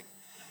anything.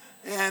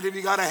 And if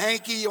you got a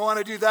hanky, you want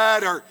to do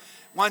that, or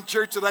one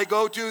church that I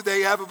go to,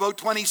 they have about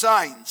 20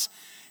 signs.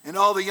 And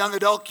all the young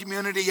adult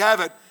community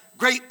have it.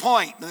 Great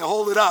point. And they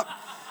hold it up.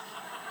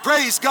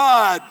 Praise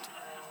God.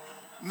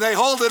 They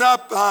hold it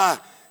up,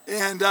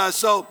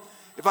 so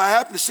if I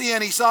happen to see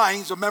any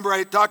signs, remember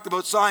I talked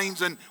about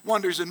signs and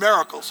wonders and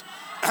miracles.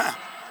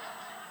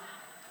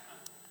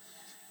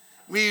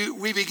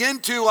 we begin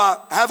to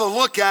have a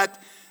look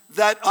at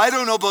that. I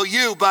don't know about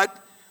you,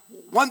 but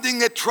one thing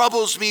that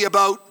troubles me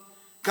about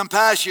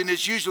compassion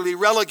is usually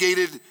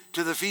relegated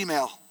to the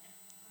female.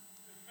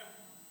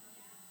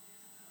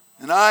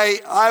 And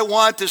I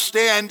want to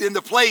stand in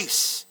the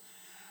place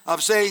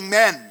of saying,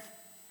 men,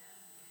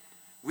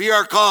 we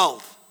are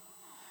called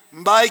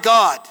by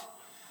God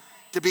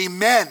to be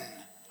men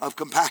of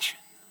compassion.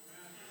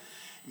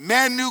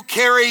 Men who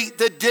carry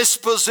the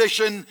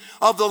disposition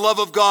of the love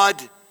of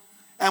God,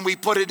 and we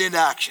put it into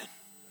action.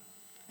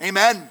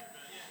 Amen.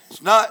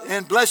 It's not,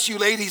 and bless you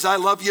ladies, I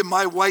love you.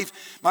 My wife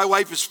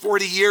is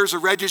 40 years a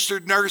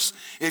registered nurse.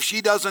 If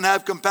she doesn't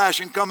have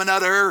compassion coming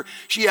out of her,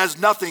 she has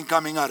nothing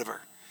coming out of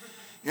her.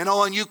 You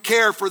know, and you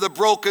care for the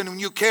broken, and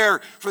you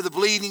care for the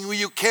bleeding, and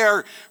you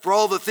care for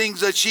all the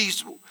things that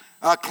she's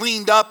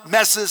cleaned up,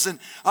 messes. And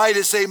I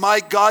just say, my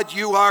God,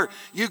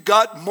 you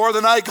got more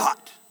than I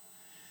got.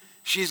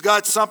 She's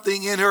got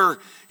something in her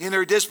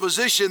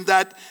disposition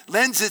that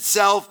lends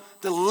itself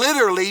to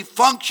literally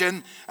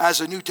function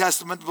as a New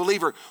Testament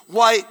believer.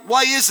 Why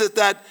is it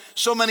that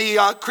so many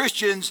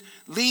Christians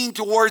lean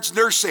towards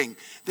nursing?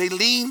 They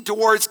lean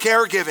towards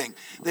caregiving.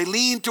 They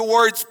lean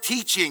towards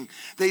teaching.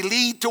 They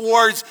lean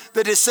towards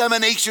the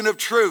dissemination of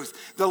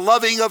truth, the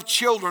loving of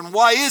children.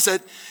 Why is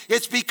it?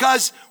 It's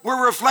because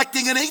we're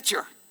reflecting a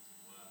nature.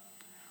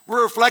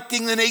 We're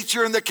reflecting the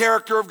nature and the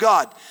character of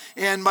God.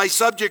 And my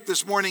subject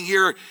this morning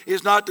here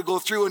is not to go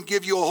through and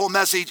give you a whole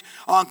message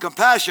on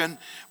compassion,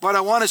 but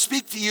I want to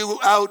speak to you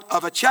out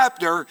of a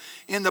chapter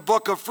in the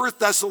book of 1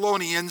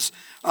 Thessalonians,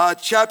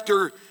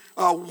 chapter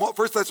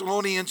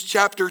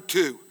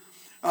 2,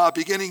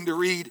 beginning to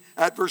read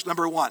at verse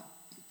number 1.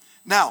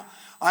 Now,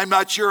 I'm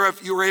not sure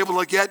if you were able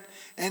to get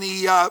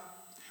any,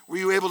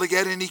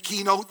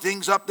 keynote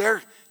things up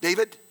there,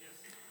 David? Yes.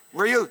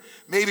 Were you?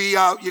 Maybe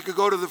you could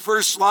go to the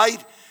first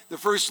slide. The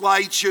first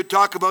slide should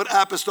talk about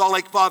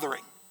apostolic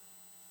fathering.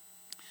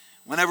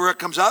 Whenever it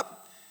comes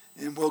up,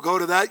 and we'll go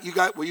to that.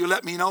 Will you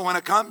let me know when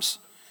it comes?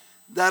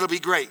 That'll be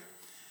great.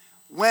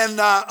 When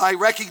I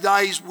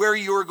recognize where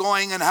you are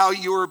going and how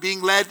you are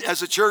being led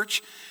as a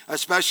church,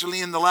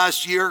 especially in the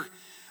last year.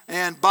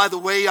 And by the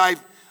way,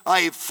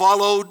 I've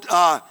followed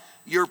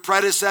your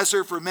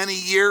predecessor for many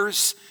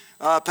years,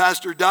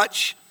 Pastor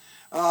Dutch,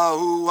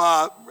 who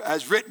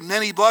has written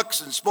many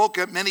books and spoke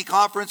at many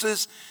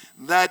conferences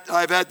that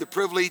I've had the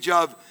privilege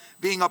of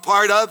being a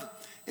part of.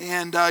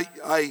 And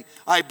I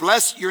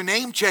bless your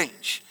name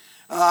change.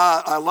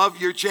 I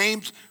love your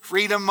change.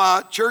 Freedom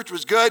Church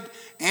was good.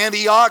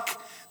 Antioch,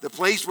 the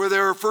place where they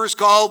were first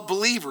called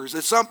believers.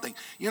 It's something.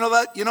 You know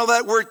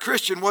that word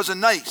Christian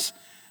wasn't nice.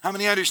 How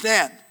many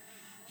understand?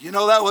 You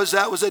know that was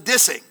a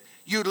dissing.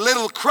 You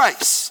little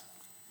Christ.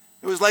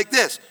 It was like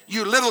this.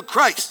 You little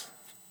Christ.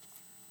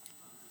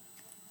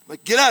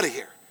 Like, get out of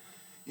here.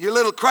 You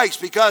little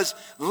Christ, because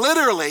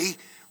literally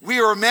we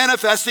are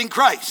manifesting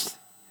Christ.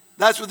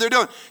 That's what they're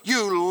doing.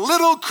 You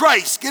little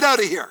Christ, get out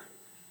of here.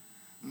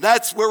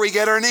 That's where we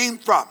get our name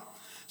from.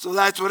 So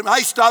that's what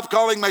I stopped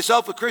calling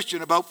myself a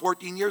Christian about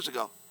 14 years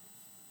ago.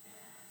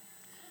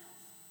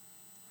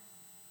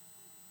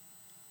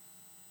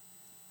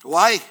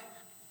 Why?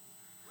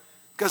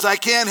 Because I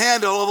can't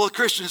handle all the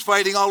Christians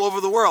fighting all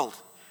over the world.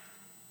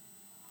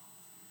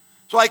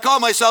 So I call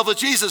myself a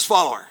Jesus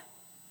follower,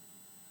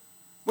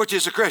 which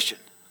is a Christian.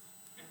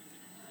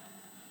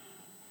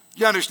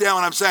 You understand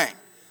what I'm saying?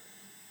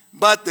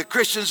 But the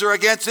Christians are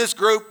against this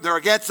group, they're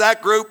against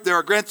that group,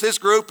 they're against this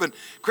group, and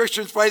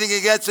Christians fighting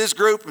against this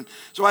group. And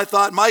so I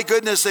thought, my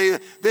goodness,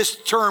 this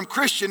term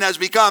Christian has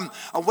become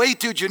a way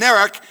too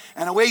generic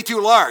and a way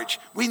too large.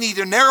 We need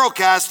to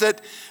narrowcast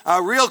it.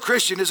 A real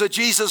Christian is a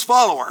Jesus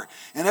follower.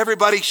 And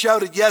everybody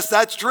shouted, yes,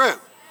 that's true.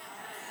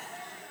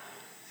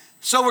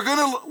 So we're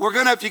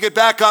gonna, if you could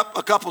back up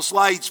a couple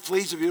slides,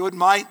 please, if you wouldn't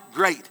mind.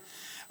 Great.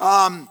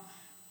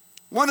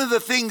 One of the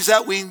things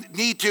that we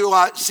need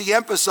to see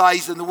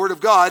emphasized in the Word of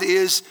God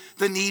is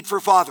the need for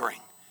fathering.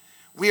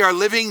 We are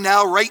living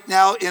right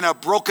now in a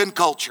broken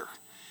culture.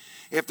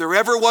 If there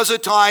ever was a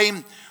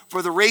time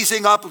for the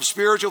raising up of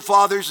spiritual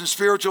fathers and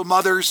spiritual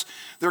mothers,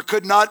 there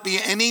could not be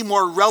any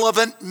more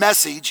relevant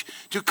message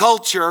to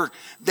culture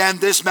than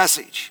this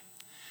message.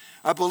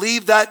 I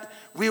believe that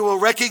we will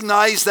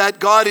recognize that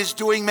God is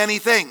doing many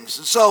things.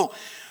 And so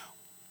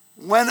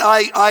when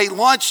I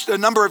launched a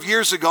number of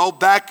years ago,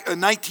 back in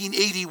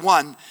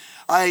 1981,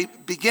 I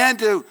began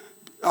to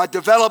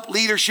develop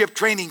leadership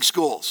training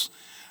schools.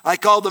 I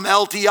called them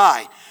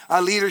LTI,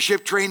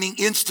 Leadership Training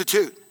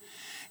Institute.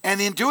 And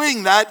in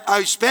doing that,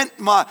 I spent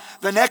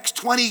the next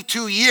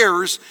 22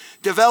 years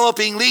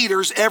developing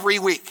leaders every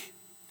week.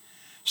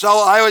 So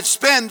I would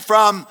spend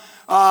from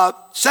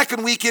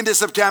second week into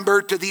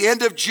September to the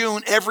end of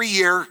June every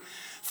year,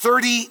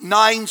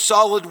 39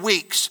 solid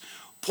weeks,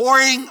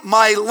 pouring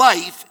my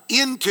life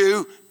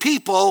into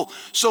people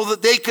so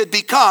that they could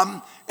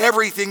become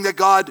everything that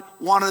God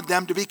wanted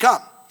them to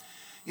become.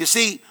 You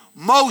see,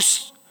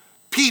 most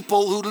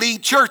people who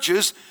lead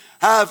churches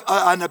have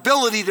an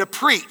ability to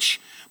preach,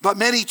 but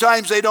many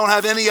times they don't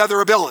have any other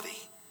ability.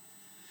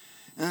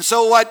 And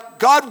so what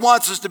God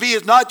wants us to be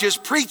is not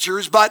just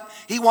preachers, but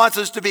he wants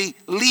us to be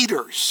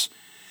leaders.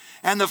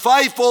 And the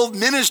fivefold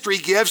ministry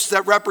gifts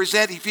that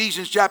represent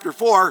Ephesians chapter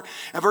 4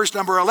 and verse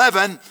number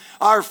 11,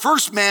 our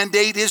first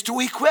mandate is to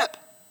equip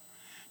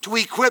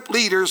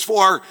leaders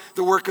for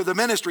the work of the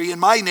ministry. In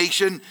my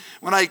nation,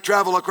 when I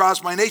travel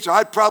across my nation,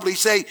 I'd probably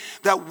say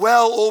that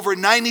well over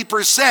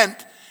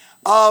 90%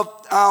 of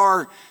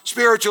our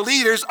spiritual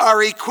leaders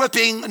are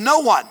equipping no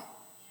one.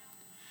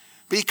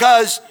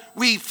 Because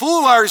we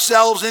fool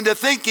ourselves into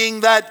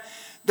thinking that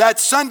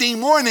Sunday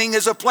morning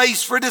is a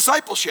place for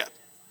discipleship,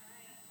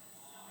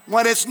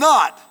 when it's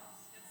not.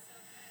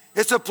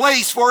 It's a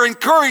place for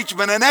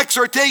encouragement and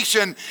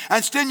exhortation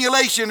and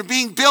stimulation of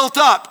being built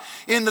up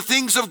in the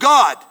things of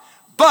God.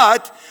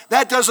 But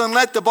that doesn't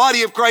let the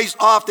body of Christ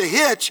off the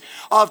hitch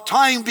of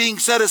time being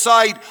set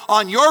aside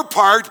on your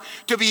part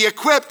to be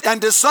equipped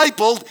and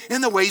discipled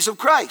in the ways of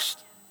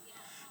Christ.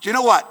 Do you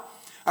know what?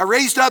 I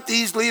raised up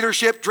these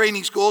leadership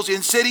training schools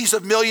in cities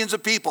of millions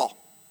of people.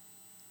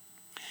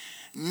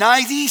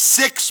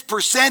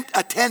 96%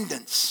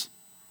 attendance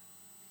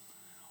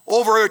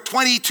over a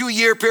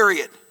 22-year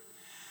period,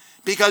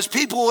 because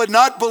people would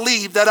not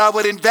believe that I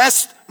would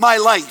invest my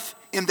life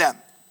in them.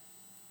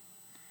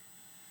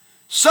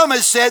 Some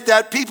have said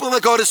that people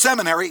that go to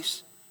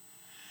seminaries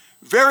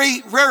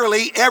very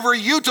rarely ever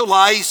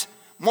utilize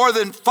more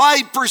than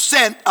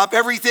 5% of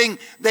everything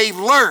they've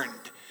learned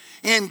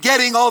in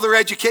getting all their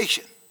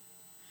education.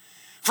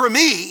 For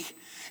me,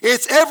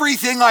 it's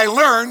everything I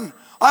learn,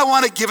 I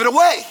want to give it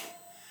away.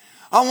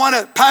 I want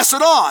to pass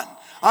it on.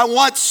 I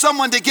want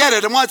someone to get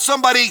it. I want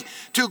somebody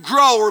to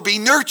grow or be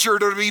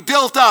nurtured or to be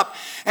built up.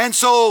 And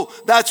so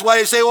that's why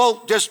I say,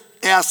 well, just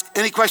ask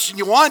any question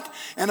you want,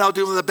 and I'll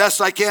do the best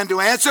I can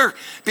to answer,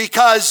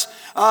 because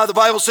the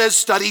Bible says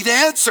study to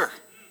answer.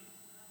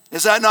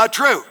 Is that not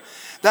true?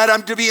 That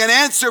I'm to be an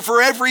answer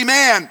for every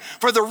man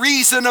for the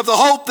reason of the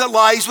hope that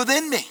lies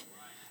within me.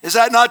 Is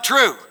that not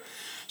true?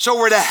 So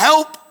we're to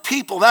help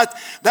people.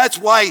 That's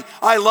why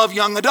I love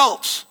young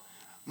adults.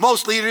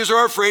 Most leaders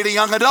are afraid of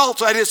young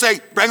adults. I just say,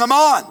 bring them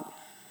on.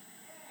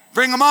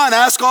 Bring them on.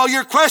 Ask all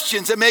your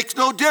questions. It makes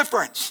no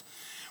difference.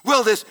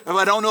 If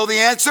I don't know the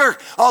answer,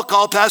 I'll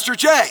call Pastor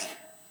Jay.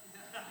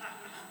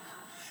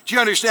 Do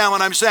you understand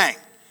what I'm saying?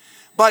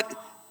 But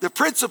the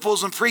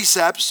principles and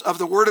precepts of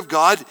the Word of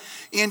God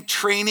in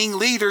training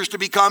leaders to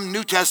become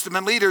New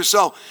Testament leaders.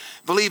 So,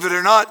 believe it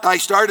or not, I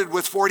started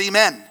with 40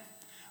 men.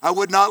 I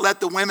would not let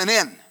the women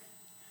in,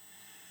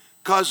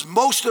 because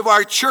most of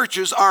our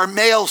churches are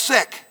male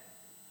sick.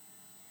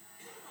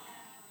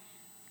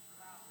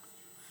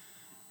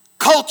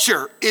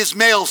 Culture is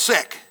male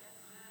sick.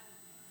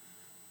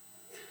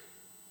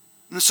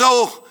 And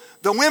so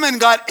the women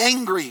got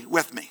angry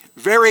with me,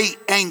 very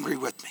angry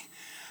with me.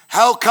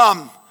 How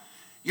come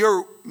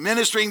you're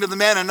ministering to the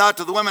men and not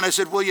to the women? I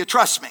said, will you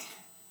trust me?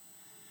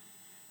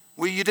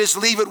 Will you just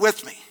leave it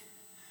with me?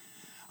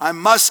 I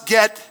must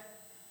get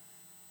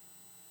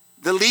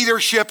the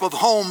leadership of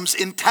homes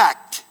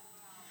intact.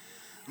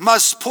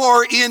 Must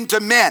pour into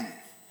men.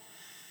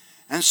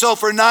 And so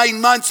for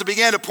 9 months I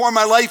began to pour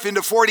my life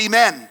into 40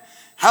 men.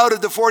 How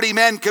did the 40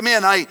 men come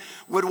in? I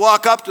would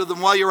walk up to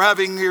them while you're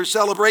having your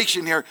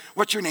celebration here.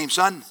 What's your name,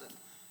 son?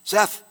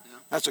 Seth? Yeah.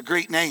 That's a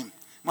great name.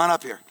 Come on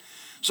up here.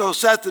 So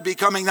Seth would be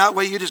coming that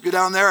way. You just go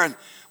down there and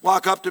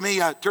walk up to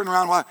me. Turn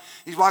around while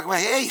he's walking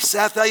away. Hey,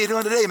 Seth, how you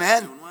doing today,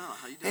 man? Doing well.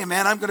 How you doing? Hey,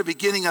 man, I'm going to be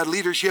getting a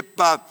leadership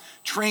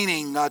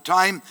training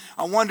time.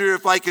 I wonder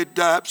if I could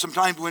have some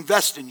time to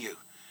invest in you.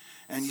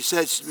 And he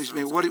said,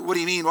 what do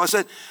you mean? Well, I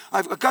said,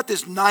 I've got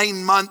this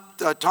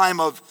 9-month time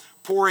of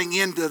pouring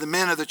into the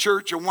men of the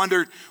church. I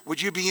wondered,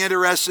 would you be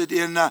interested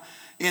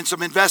in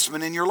some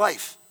investment in your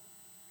life?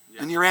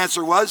 Yeah. And your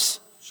answer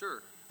was?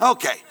 Sure.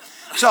 Okay.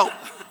 So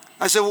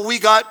I said, well,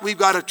 we've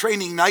got a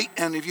training night,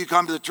 and if you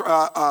come to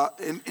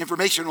the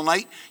informational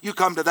night, you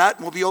come to that,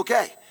 and we'll be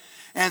okay.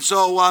 And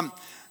so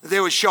they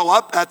would show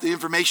up at the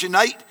information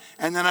night,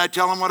 and then I'd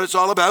tell them what it's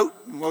all about,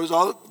 and what was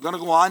all going to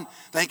go on.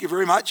 Thank you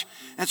very much.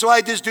 And so I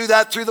just do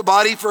that through the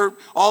body for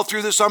all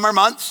through the summer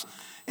months.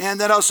 And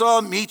then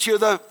I'll meet you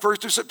the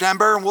 1st of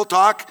September, and we'll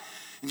talk.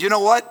 And you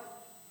know what?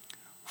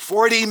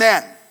 40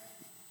 men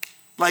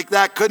like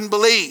that couldn't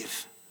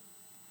believe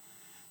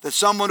that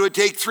someone would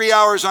take 3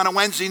 hours on a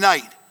Wednesday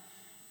night.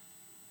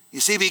 You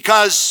see,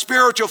 because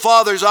spiritual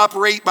fathers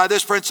operate by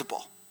this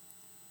principle.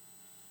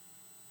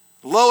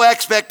 Low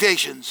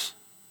expectations,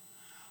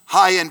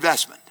 high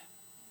investment.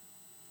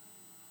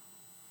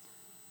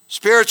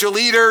 Spiritual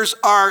leaders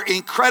are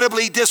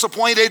incredibly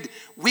disappointed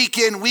week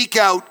in, week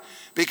out,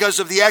 because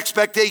of the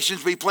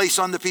expectations we place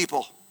on the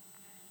people.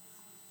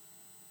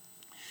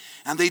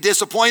 And they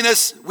disappoint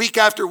us week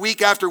after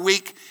week after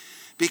week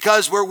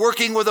because we're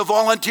working with a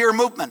volunteer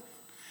movement.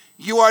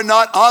 You are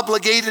not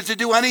obligated to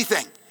do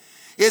anything.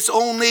 It's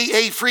only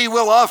a free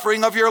will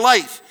offering of your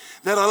life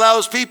that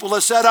allows people to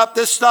set up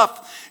this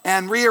stuff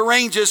and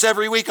rearrange this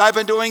every week. I've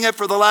been doing it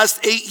for the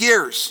last 8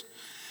 years.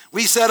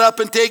 We set up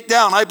and take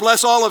down. I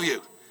bless all of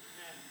you.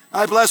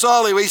 I bless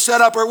all of you. We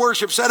set up our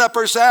worship, set up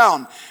our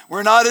sound.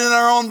 We're not in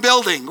our own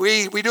building.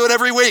 We do it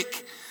every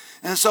week.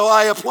 And so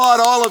I applaud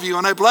all of you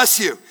and I bless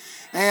you.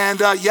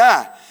 And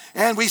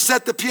and we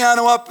set the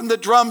piano up and the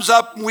drums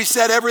up and we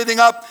set everything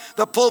up,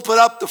 the pulpit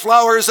up, the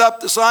flowers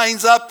up, the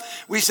signs up.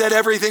 We set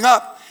everything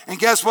up. And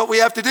guess what we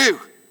have to do?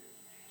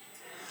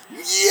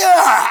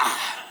 Yeah!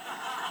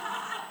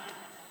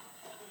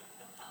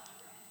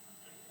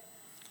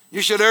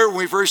 You should have heard when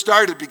we first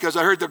started, because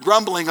I heard the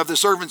grumbling of the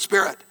servant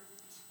spirit.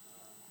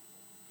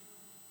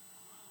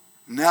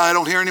 Now I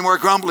don't hear any more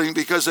grumbling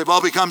because they've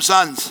all become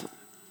sons.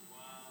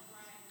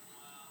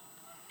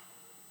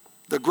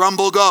 The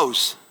grumble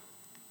goes.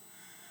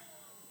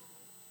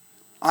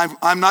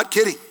 I'm not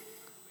kidding.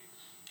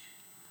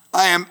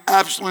 I am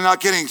absolutely not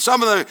kidding.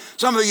 Some of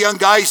the young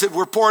guys that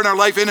we're pouring our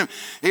life in,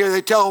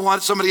 they tell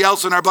somebody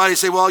else in our body,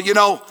 say, well,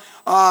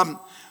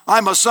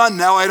 I'm a son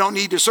now. I don't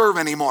need to serve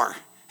anymore.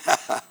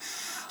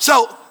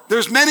 So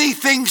there's many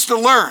things to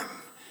learn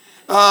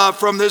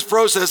from this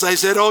process. I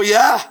said, oh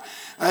yeah.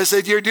 I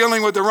said, you're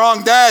dealing with the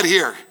wrong dad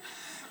here.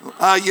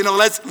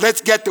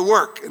 Let's get to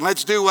work and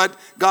let's do what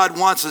God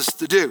wants us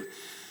to do.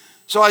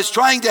 So I was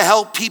trying to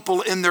help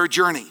people in their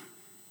journey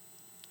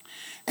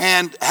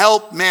and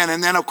help men.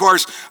 And then, of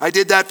course, I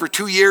did that for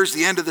 2 years.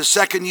 The end of the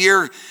second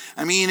year,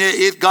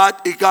 it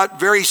got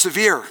very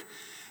severe.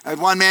 I had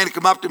one man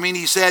come up to me and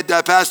he said,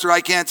 Pastor,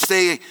 I can't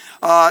stay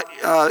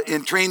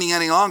in training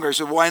any longer. I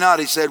said, why not?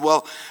 He said,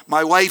 well,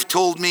 my wife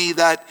told me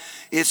that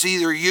it's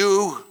either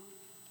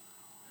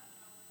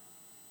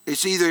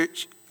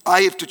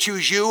I have to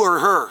choose you or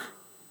her.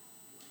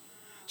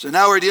 So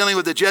now we're dealing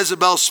with the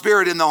Jezebel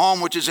spirit in the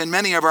home, which is in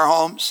many of our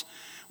homes,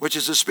 which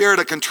is a spirit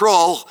of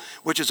control,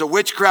 which is a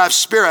witchcraft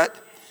spirit.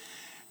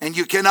 And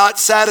you cannot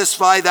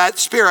satisfy that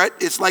spirit.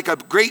 It's like a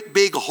great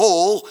big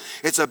hole.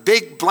 It's a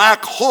big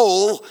black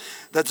hole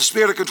that the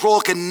spirit of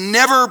control can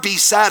never be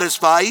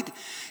satisfied.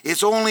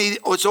 It's only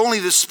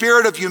the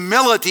spirit of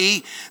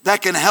humility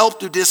that can help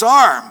to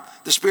disarm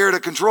the spirit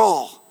of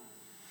control.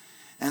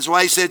 And so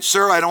I said,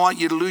 sir, I don't want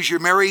you to lose your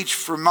marriage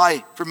for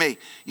me.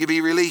 You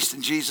be released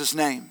in Jesus'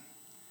 name.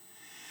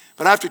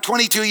 But after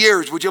 22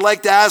 years, would you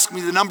like to ask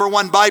me the number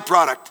one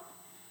byproduct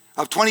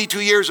of 22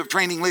 years of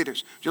training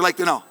leaders? Would you like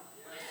to know?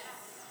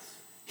 Yes.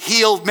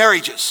 Healed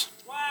marriages.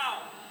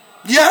 Wow.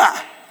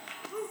 Yeah.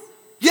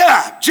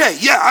 Yeah, Jay,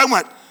 yeah. I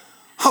went,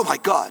 oh my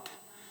God.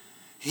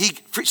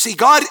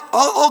 God,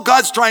 all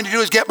God's trying to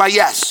do is get my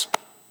yes.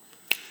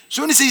 As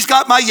soon as he's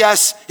got my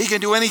yes, he can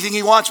do anything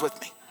he wants with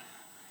me.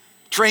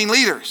 Train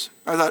leaders.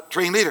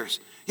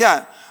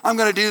 Yeah, I'm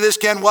going to do this,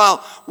 Ken.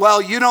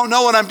 While you don't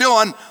know what I'm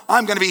doing,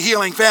 I'm going to be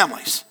healing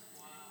families.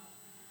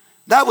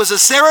 That was a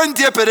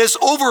serendipitous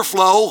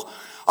overflow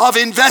of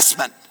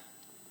investment.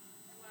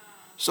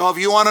 So if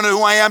you want to know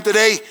who I am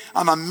today,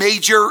 I'm a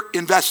major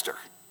investor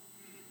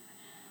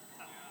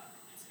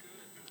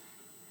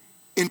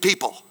in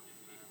people.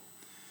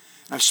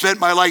 I've spent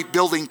my life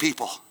building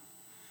people.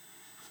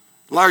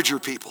 Larger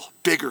people,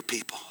 bigger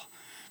people,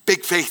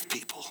 big faith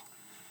people.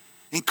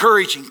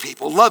 Encouraging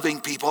people,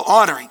 loving people,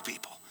 honoring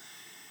people.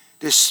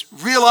 Just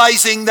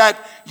realizing that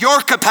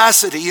your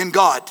capacity in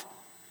God,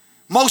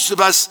 most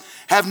of us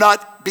have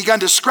not begun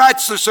to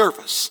scratch the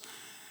surface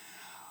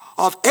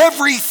of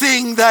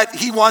everything that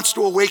he wants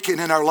to awaken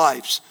in our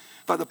lives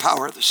by the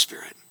power of the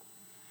Spirit.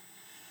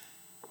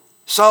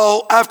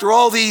 So after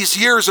all these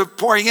years of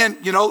pouring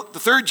in, the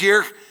third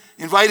year,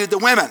 invited the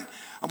women.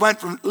 I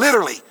went from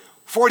literally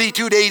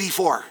 42 to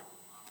 84.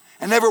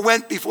 I never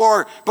went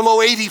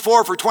below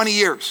 84 for 20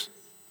 years.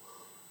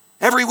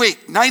 Every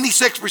week,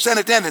 96%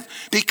 attendance,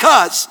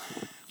 because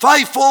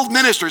fivefold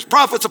ministers,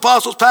 prophets,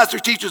 apostles,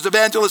 pastors, teachers,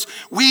 evangelists,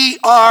 we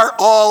are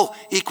all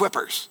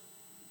equippers.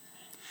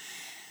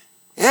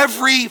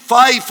 Every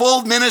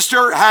fivefold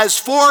minister has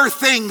 4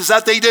 things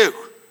that they do.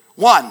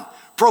 1,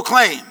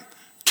 proclaim.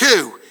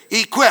 2,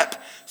 equip.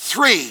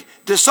 3,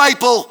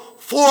 disciple.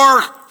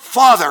 4,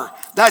 father.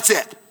 That's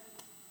it.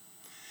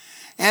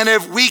 And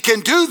if we can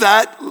do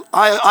that,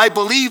 I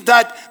believe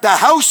that the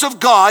house of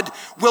God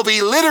will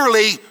be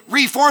literally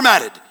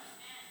reformatted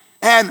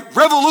and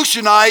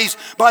revolutionized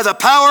by the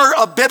power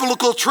of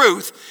biblical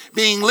truth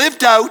being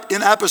lived out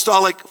in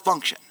apostolic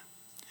function.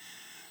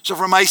 So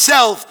for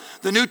myself,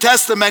 the New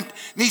Testament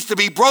needs to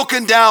be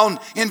broken down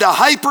into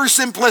hyper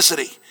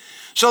simplicity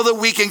so that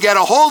we can get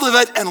a hold of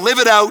it and live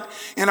it out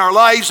in our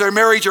lives, our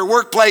marriage, our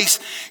workplace.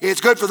 It's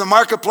good for the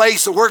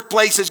marketplace. The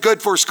workplace is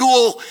good for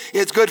school.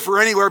 It's good for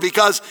anywhere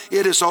because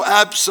it is so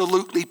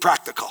absolutely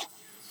practical.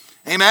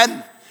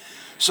 Amen?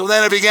 So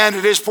then I began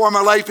to just pour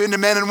my life into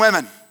men and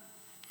women.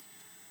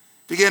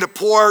 Began to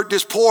pour.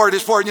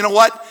 You know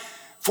what?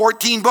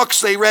 14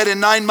 books they read in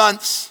 9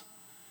 months.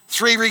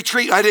 3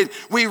 retreats.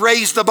 We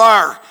raised the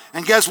bar.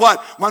 And guess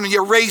what? When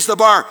you raise the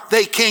bar,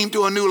 they came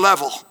to a new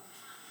level.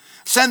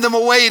 Send them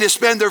away to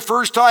spend their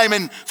first time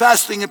in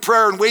fasting and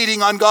prayer and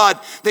waiting on God.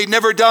 They'd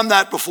never done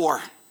that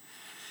before.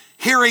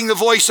 hearing the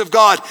voice of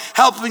God,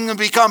 helping them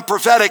become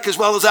prophetic as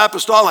well as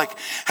apostolic,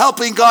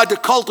 helping God to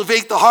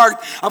cultivate the heart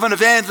of an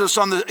evangelist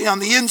on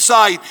the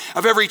inside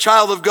of every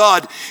child of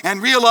God,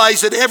 and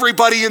realize that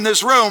everybody in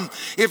this room,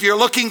 if you're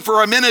looking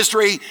for a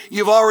ministry,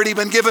 you've already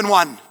been given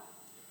one.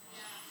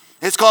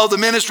 It's called the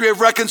ministry of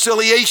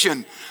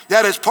reconciliation.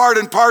 That is part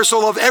and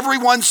parcel of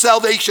everyone's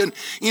salvation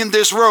in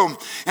this room.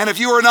 And if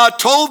you were not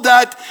told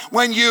that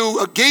when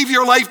you gave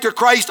your life to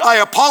Christ, I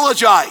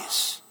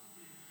apologize.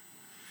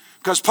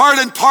 Because part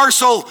and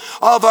parcel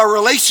of our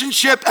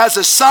relationship as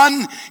a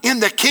son in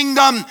the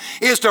kingdom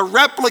is to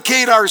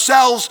replicate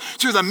ourselves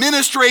through the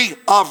ministry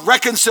of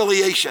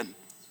reconciliation.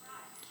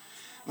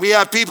 We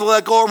have people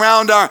that go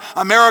around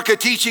America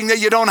teaching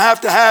that you don't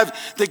have to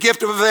have the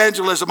gift of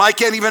evangelism. I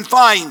can't even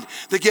find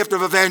the gift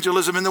of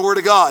evangelism in the Word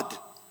of God.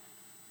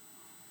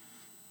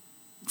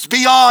 It's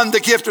beyond the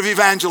gift of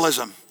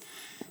evangelism.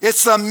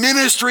 It's the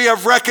ministry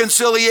of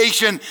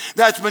reconciliation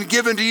that's been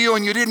given to you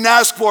and you didn't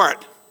ask for it.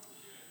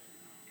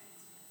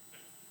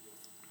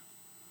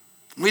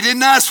 We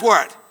didn't ask for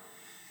it.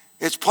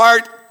 It's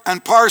part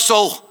and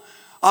parcel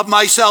of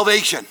my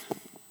salvation.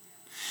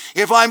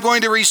 If I'm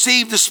going to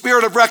receive the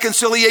spirit of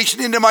reconciliation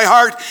into my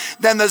heart,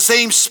 then the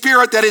same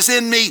spirit that is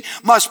in me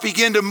must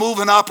begin to move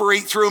and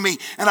operate through me,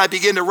 and I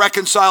begin to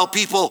reconcile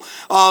people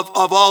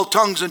of all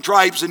tongues and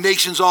tribes and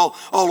nations all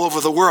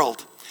over the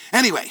world.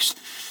 Anyways,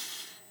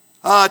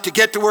 to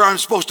get to where I'm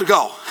supposed to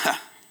go.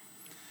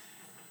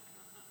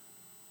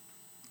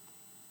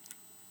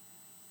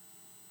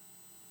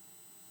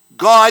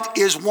 God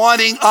is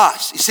wanting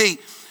us. You see,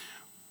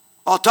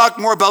 I'll talk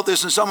more about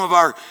this in some of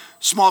our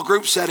small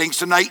group settings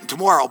tonight and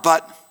tomorrow,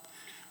 but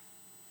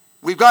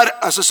we've got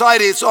a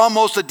society that's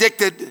almost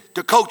addicted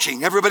to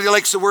coaching. Everybody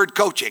likes the word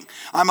coaching.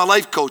 I'm a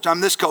life coach, I'm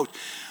this coach.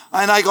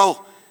 And I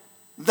go,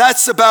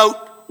 that's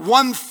about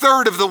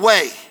 1/3 of the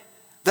way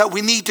that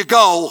we need to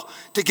go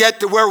to get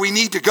to where we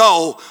need to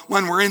go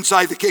when we're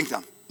inside the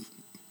kingdom.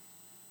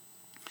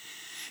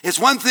 It's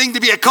one thing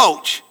to be a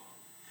coach.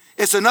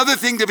 It's another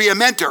thing to be a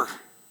mentor.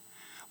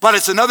 But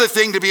it's another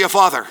thing to be a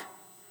father.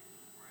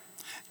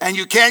 And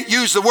you can't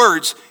use the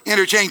words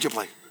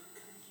interchangeably.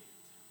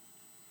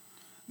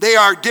 They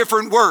are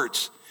different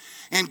words.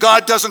 And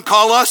God doesn't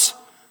call us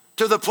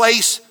to the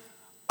place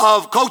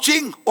of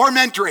coaching or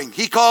mentoring.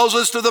 He calls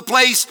us to the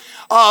place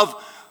of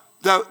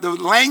the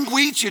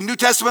language. In New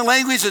Testament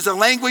language is the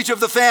language of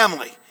the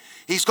family.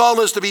 He's called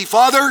us to be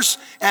fathers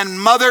and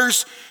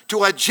mothers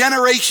to a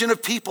generation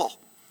of people.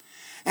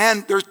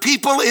 And there's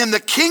people in the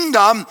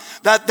kingdom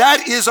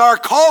that is our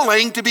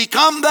calling to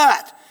become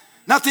that.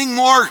 Nothing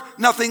more,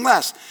 nothing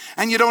less.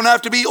 And you don't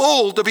have to be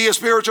old to be a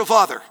spiritual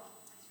father.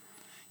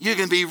 You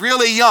can be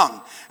really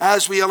young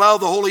as we allow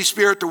the Holy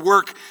Spirit to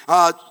work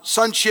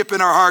sonship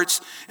in our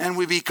hearts, and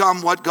we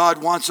become what God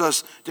wants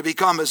us to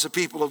become as a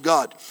people of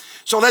God.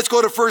 So let's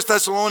go to 1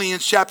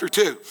 Thessalonians chapter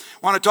 2.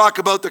 I want to talk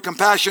about the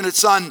compassionate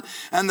son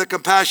and the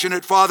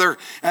compassionate father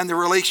and the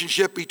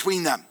relationship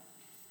between them.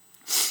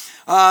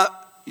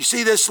 You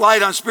see this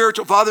slide on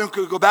spiritual father?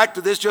 Could we go back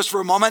to this just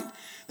for a moment?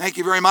 Thank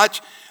you very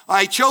much.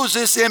 I chose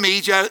this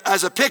image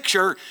as a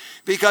picture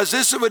because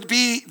this would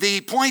be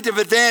the point of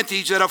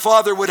advantage that a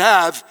father would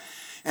have.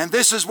 And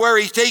this is where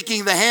he's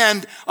taking the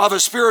hand of a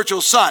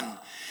spiritual son.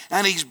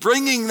 And he's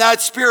bringing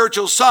that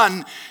spiritual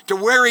son to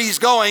where he's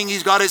going.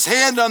 He's got his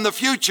hand on the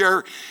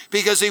future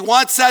because he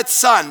wants that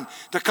son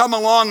to come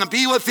along and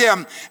be with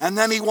him. And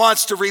then he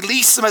wants to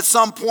release him at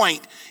some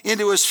point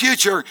into his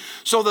future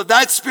so that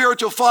that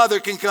spiritual father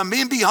can come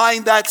in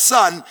behind that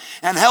son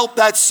and help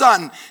that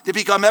son to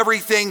become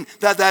everything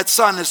that that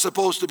son is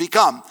supposed to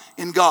become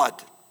in God.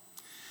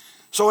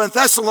 So in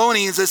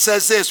Thessalonians it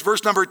says this,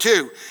 verse number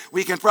 2.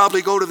 We can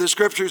probably go to the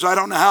scriptures. I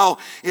don't know how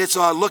it's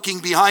looking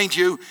behind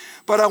you,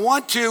 but I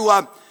want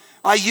to,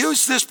 I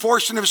use this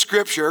portion of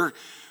scripture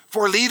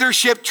for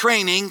leadership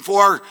training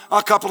for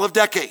a couple of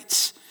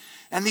decades.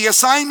 And the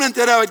assignment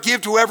that I would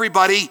give to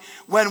everybody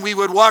when we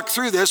would walk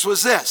through this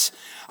was this.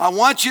 I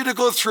want you to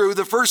go through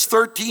the first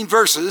 13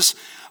 verses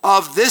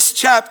of this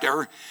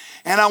chapter,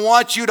 and I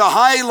want you to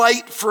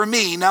highlight for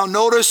me. Now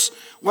notice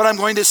what I'm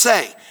going to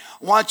say.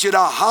 I want you to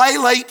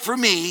highlight for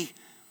me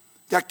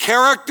the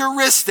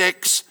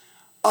characteristics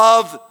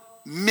of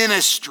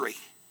ministry.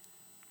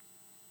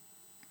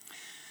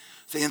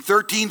 In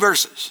 13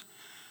 verses.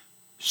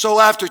 So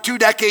after 2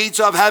 decades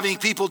of having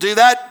people do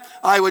that,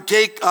 I would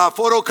take a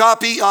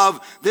photocopy of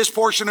this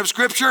portion of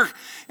scripture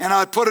and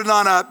I'd put it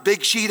on a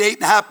big sheet,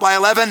 8.5 by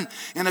 11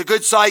 in a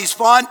good size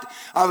font.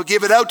 I would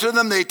give it out to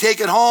them. They'd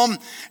take it home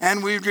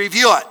and we'd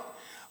review it.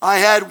 I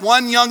had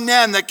one young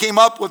man that came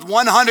up with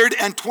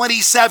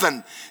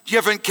 127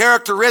 different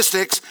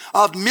characteristics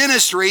of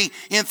ministry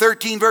in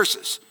 13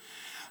 verses.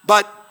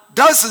 But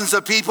dozens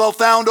of people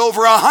found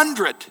over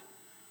 100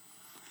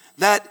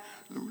 that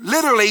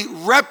literally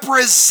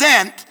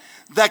represent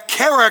the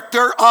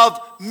character of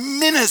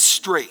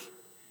ministry.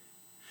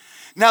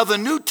 Now, the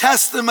New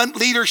Testament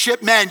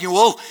leadership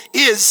manual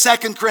is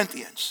 2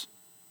 Corinthians.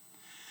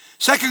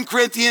 2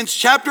 Corinthians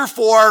chapter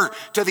 4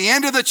 to the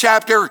end of the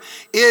chapter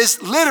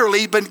is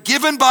literally been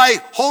given by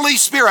Holy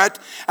Spirit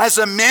as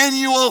a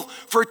manual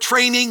for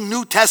training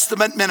New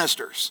Testament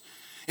ministers.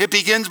 It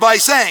begins by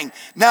saying,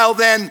 now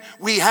then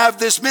we have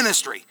this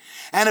ministry.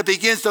 And it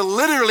begins to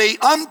literally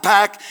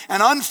unpack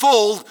and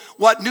unfold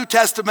what New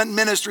Testament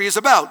ministry is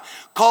about,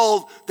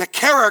 called the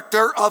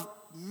character of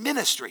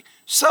ministry.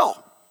 So,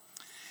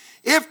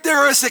 if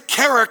there is a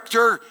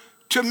character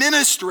to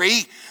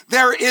ministry,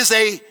 there is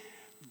a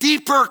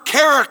deeper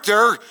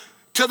character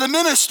to the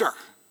minister.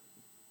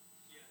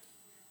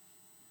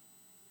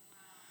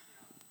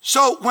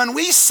 So when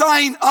we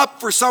sign up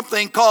for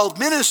something called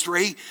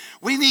ministry,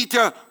 we need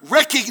to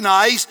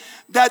recognize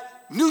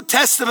that New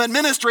Testament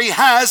ministry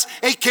has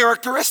a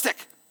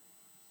characteristic,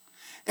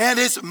 and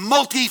it's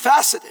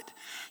multifaceted.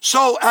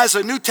 So as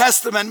a New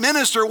Testament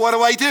minister,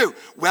 what do?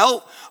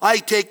 Well, I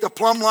take the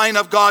plumb line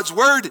of God's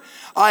word,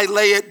 I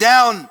lay it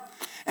down,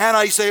 and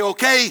I say,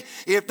 okay,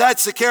 if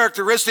that's the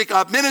characteristic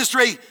of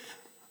ministry,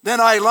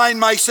 then I line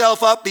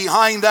myself up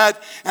behind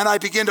that, and I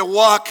begin to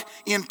walk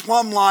in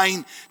plumb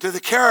line to the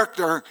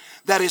character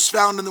that is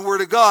found in the Word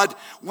of God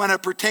when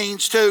it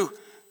pertains to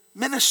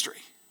ministry.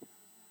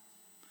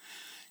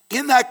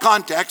 In that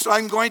context,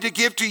 I'm going to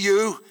give to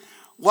you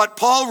what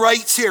Paul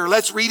writes here.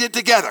 Let's read it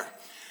together.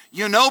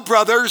 You know,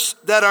 brothers,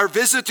 that our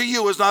visit to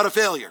you is not a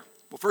failure.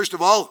 Well, first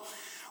of all,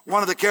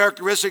 one of the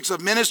characteristics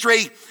of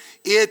ministry,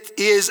 it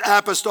is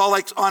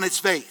apostolic on its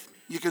faith.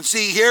 You can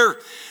see here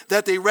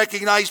that they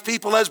recognize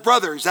people as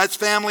brothers. That's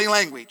family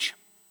language.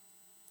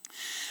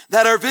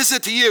 That our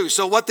visit to you.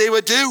 So what they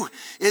would do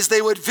is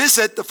they would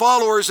visit the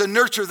followers and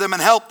nurture them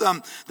and help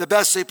them the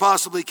best they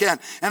possibly can.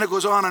 And it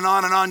goes on and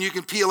on and on. You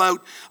can peel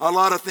out a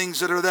lot of things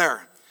that are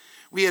there.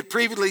 We had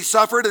previously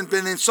suffered and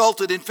been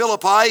insulted in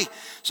Philippi.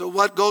 So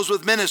what goes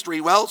with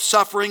ministry? Well,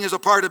 suffering is a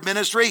part of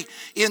ministry.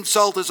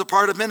 Insult is a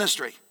part of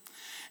ministry.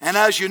 And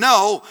as you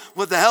know,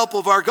 with the help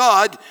of our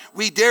God,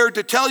 we dared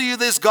to tell you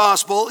this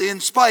gospel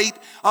in spite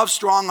of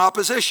strong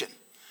opposition.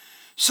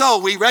 So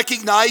we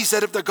recognize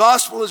that if the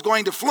gospel is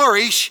going to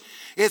flourish,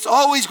 it's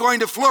always going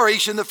to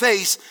flourish in the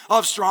face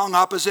of strong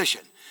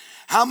opposition.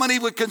 How many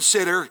would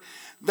consider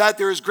that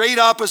there is great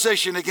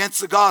opposition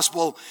against the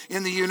gospel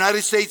in the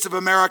United States of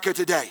America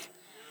today?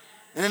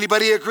 And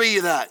anybody agree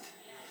with that?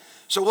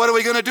 So what are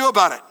we going to do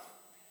about it?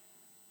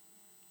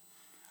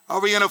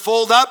 Are we going to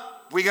fold up?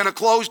 Are we going to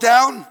close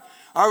down?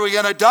 Are we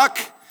going to duck?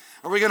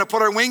 Are we going to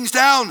put our wings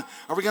down?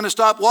 Are we going to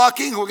stop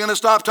walking? Are we going to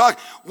stop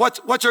talking?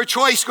 What's our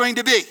choice going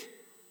to be?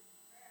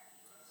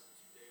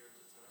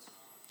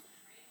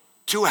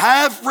 To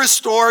have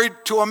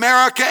restored to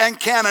America and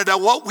Canada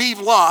what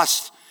we've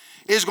lost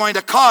is going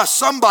to cost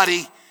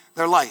somebody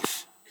their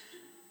life.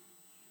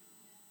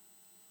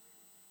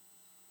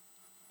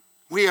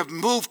 We have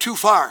moved too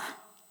far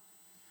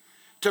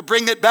to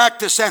bring it back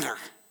to center.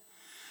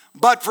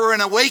 But for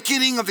an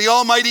awakening of the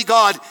Almighty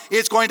God,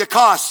 it's going to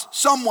cost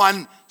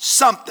someone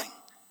something.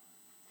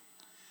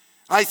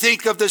 I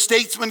think of the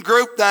Statesman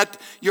group that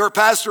your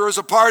pastor is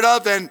a part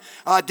of, and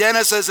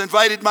Dennis has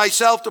invited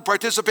myself to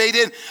participate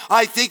in.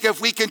 I think if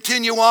we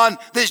continue on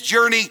this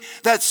journey,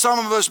 that some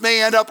of us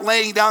may end up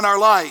laying down our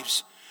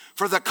lives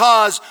for the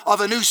cause of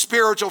a new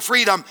spiritual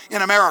freedom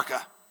in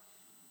America.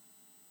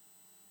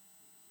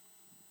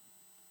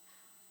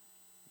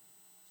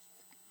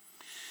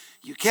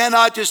 You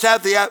cannot just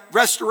have the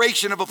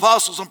restoration of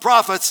apostles and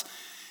prophets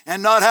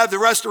and not have the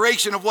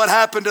restoration of what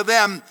happened to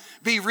them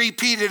be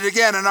repeated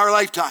again in our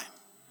lifetime.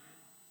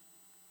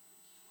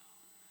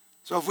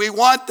 So if we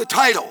want the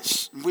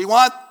titles, we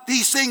want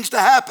these things to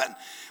happen,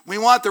 we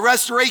want the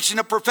restoration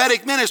of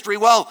prophetic ministry,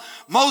 well,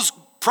 most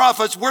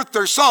prophets worth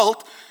their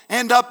salt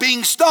end up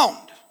being stoned.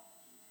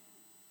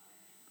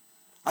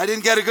 I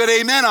didn't get a good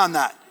amen on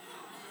that.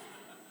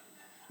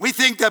 We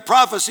think that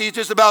prophecy is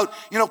just about,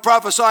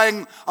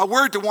 prophesying a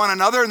word to one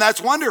another, and that's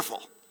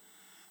wonderful.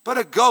 But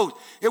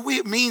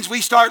it means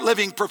we start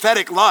living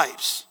prophetic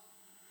lives.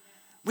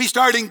 We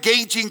start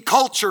engaging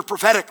culture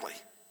prophetically.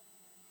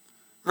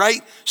 Right?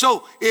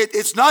 So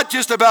it's not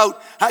just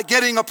about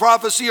getting a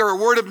prophecy or a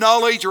word of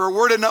knowledge or a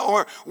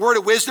word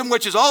of wisdom,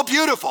 which is all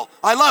beautiful.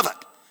 I love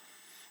it.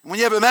 When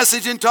you have a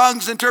message in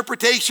tongues,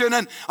 interpretation,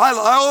 and I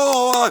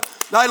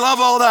love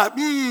all that.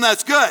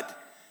 That's good.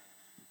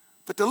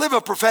 But to live a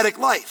prophetic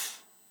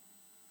life.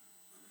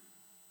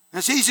 And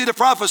it's easy to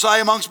prophesy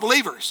amongst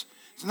believers.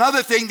 It's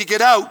another thing to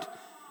get out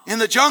in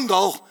the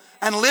jungle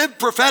and live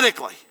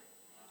prophetically.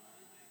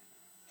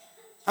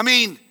 I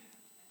mean,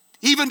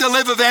 even to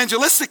live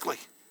evangelistically,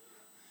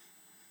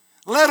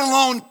 let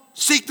alone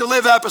seek to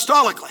live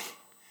apostolically,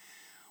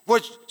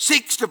 which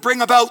seeks to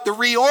bring about the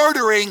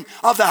reordering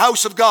of the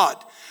house of God,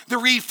 the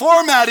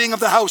reformatting of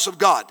the house of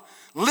God,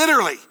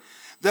 literally,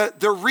 the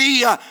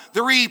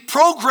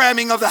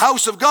reprogramming of the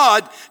house of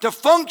God to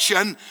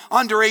function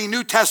under a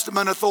New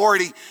Testament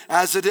authority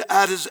as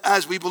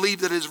we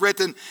believe that it is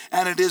written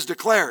and it is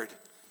declared.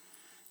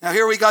 Now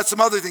here we got some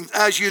other things.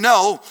 As you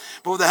know,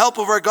 but with the help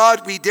of our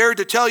God, we dared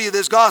to tell you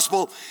this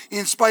gospel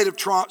in spite of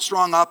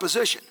strong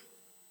opposition.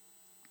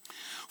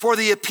 For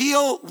the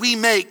appeal we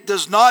make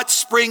does not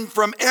spring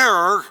from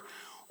error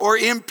or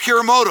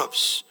impure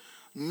motives,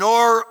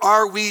 nor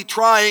are we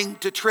trying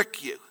to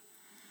trick you.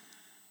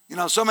 You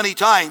know, so many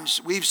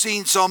times we've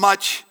seen so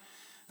much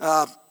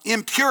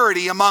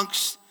impurity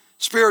amongst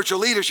spiritual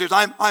leadership.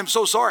 I'm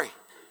so sorry.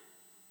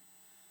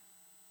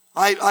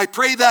 I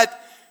pray that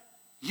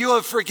you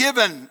have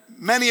forgiven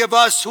many of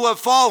us who have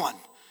fallen,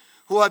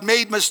 who have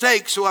made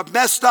mistakes, who have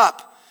messed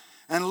up,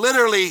 and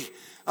literally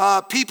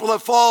people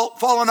have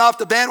fallen off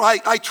the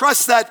bandwagon. I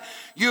trust that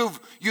you've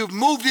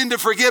moved into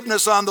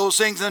forgiveness on those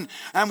things,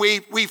 and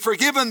we've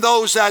forgiven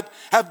those that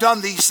have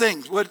done these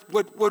things.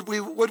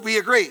 Would we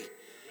agree?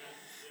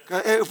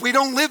 If we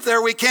don't live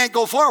there, we can't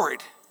go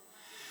forward.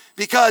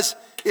 Because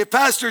if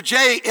Pastor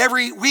Jay,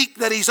 every week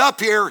that he's up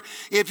here,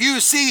 if you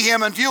see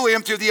him and view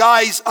him through the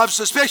eyes of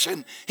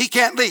suspicion, he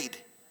can't lead.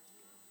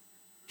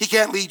 He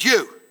can't lead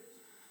you.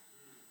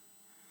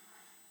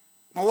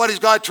 Well, what is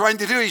God trying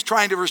to do? He's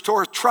trying to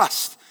restore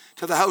trust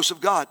to the house of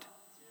God.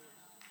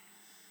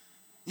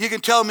 You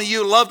can tell me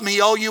you love me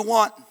all you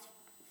want,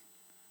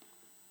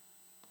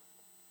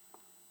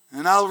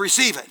 and I'll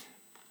receive it.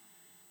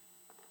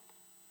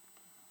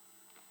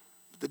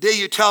 The day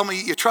you tell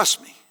me you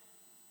trust me,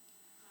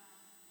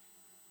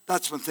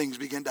 that's when things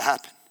begin to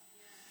happen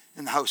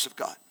in the house of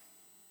God.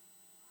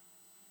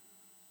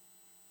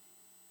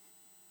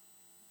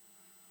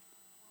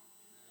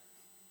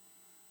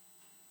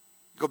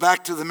 Go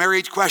back to the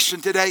marriage question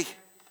today.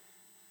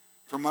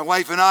 For my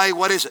wife and I,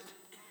 what is it?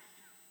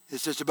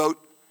 It's just about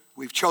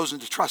we've chosen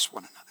to trust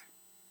one another.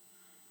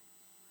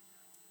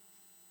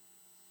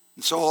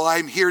 And so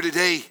I'm here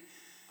today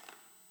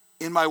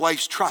in my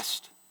wife's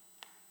trust.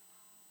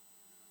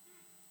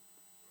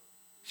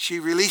 She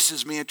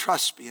releases me and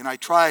trusts me, and I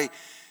try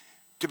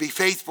to be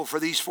faithful for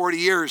these 40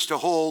 years to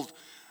hold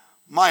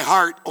my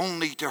heart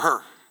only to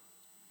her,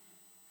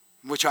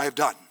 which I have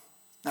done.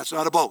 That's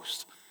not a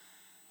boast.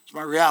 It's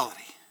my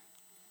reality.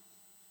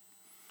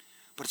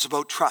 But it's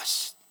about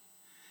trust.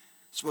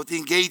 It's about the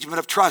engagement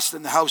of trust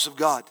in the house of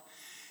God.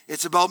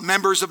 It's about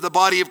members of the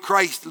body of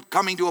Christ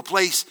coming to a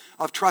place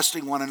of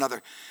trusting one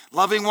another.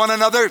 Loving one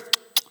another,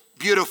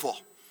 beautiful.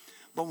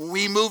 But when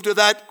we move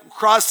to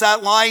cross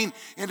that line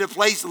into a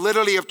place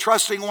literally of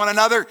trusting one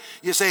another,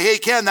 you say, hey,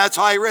 Ken, that's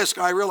high risk.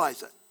 I realize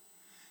that.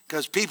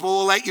 Because people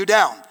will let you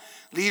down.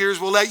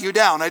 Leaders will let you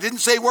down. I didn't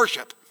say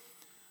worship.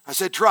 I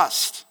said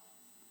trust.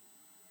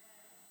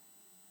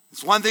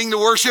 It's one thing to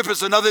worship,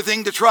 it's another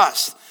thing to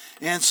trust.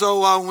 And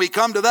so when we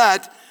come to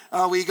that,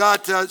 we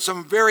got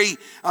some very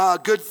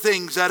good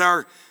things that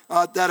are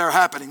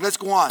happening. Let's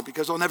go on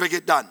because we'll never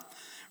get done.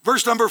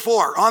 Verse number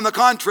 4, on the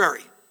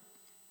contrary,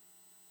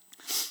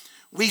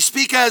 we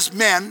speak as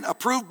men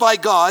approved by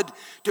God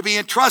to be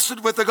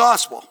entrusted with the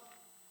gospel.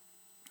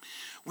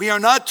 We are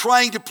not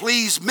trying to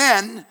please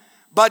men,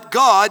 but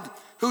God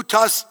who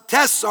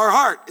tests our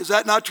heart. Is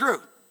that not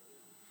true?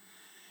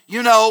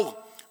 You know,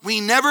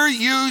 we never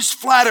use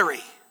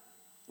flattery.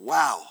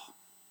 Wow.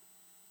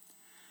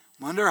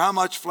 Wonder how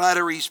much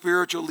flattery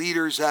spiritual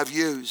leaders have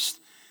used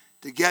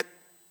to get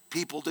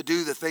people to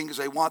do the things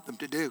they want them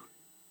to do.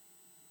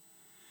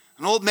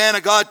 An old man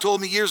of God told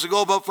me years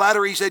ago about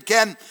flattery. He said,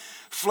 Ken,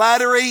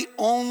 flattery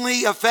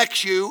only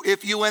affects you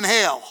if you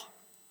inhale.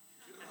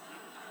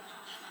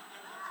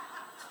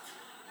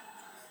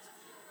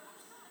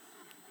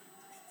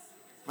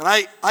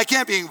 But I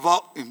can't be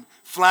involved in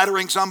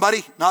flattering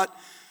somebody, not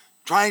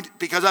trying to,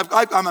 because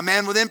I'm a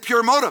man with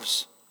impure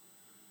motives.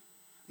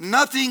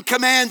 Nothing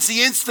commands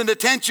the instant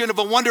attention of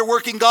a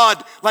wonder-working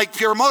God like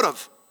pure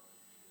motive.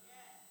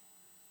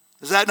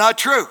 Is that not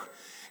true?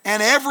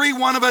 And every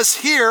one of us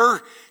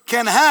here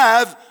can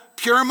have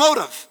pure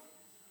motive.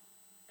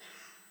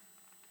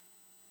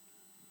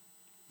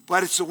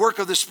 But it's the work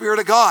of the Spirit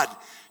of God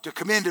to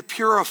come in to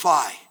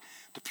purify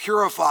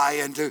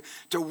and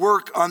to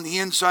work on the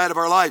inside of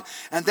our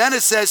life. And then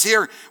it says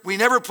here, we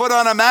never put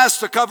on a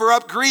mask to cover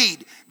up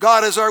greed.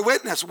 God is our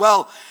witness.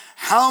 Well,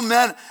 how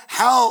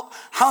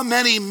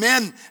many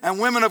men and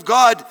women of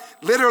God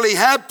literally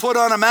have put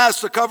on a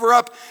mask to cover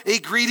up a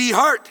greedy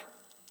heart?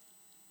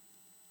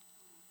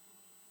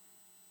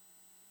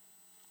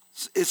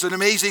 It's an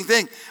amazing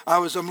thing.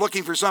 I'm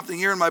looking for something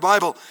here in my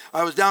Bible.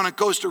 I was down in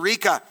Costa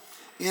Rica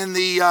in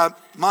the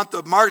month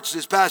of March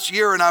this past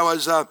year, and I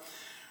was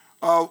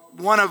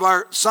one of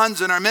our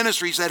sons in our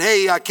ministry said,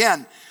 hey,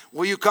 Ken,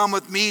 will you come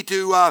with me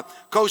to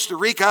Costa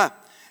Rica,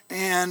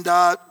 and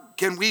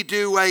can we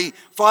do a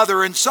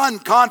father and son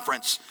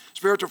conference?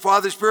 Spiritual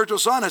father, spiritual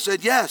son. I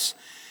said, yes.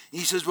 He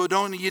says, well,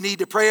 don't you need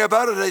to pray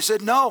about it? I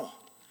said, no.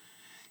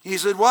 He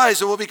said, why? I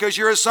said, well, because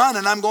you're a son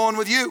and I'm going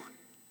with you.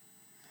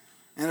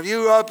 And if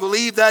you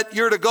believe that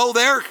you're to go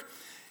there,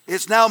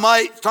 it's now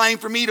my time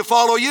for me to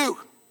follow you.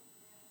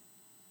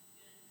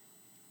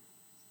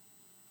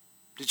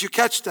 Did you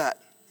catch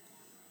that?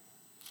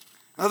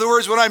 In other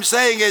words, what I'm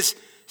saying is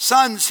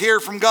sons hear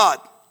from God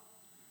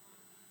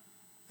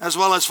as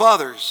well as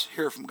fathers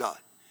hear from God.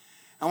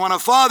 And when a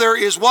father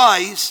is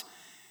wise,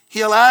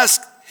 he'll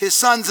ask his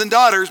sons and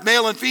daughters,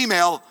 male and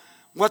female,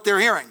 what they're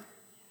hearing.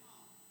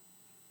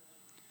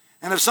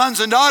 And if sons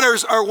and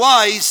daughters are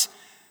wise,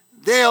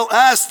 they'll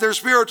ask their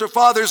spiritual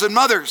fathers and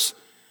mothers,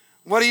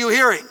 what are you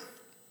hearing?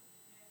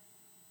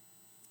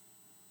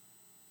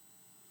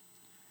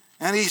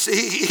 And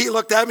he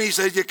looked at me, he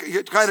said,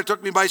 you kind of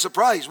took me by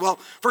surprise. Well,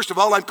 first of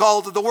all, I'm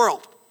called to the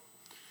world.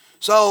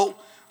 So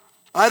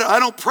I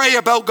don't pray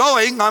about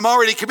going. I'm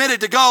already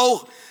committed to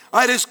go.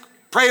 I just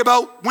pray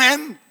about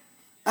when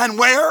and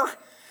where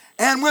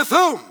and with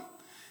whom.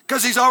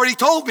 Because he's already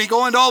told me,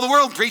 go into all the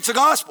world and preach the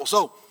gospel.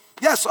 So,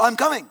 yes, I'm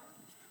coming.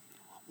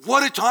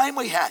 What a time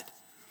we had.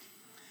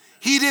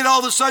 He did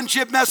all the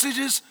sonship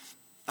messages.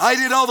 I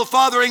did all the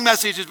fathering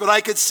messages, but I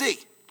could see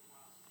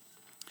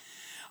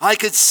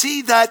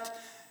that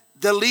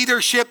the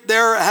leadership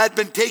there had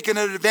been taken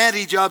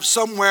advantage of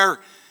somewhere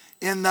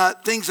in the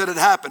things that had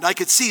happened. I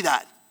could see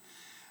that.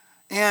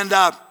 And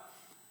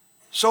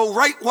so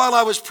right while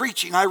I was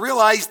preaching, I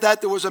realized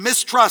that there was a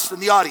mistrust in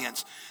the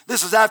audience.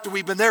 This is after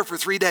we've been there for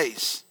 3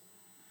 days.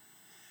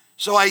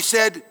 So I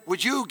said,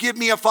 would you give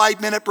me a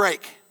 5-minute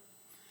break?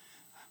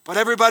 Put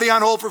everybody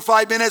on hold for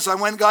 5 minutes. I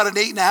went and got an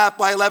 8.5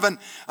 by 11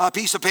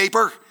 piece of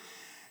paper.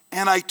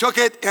 And I took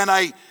it and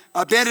I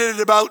bended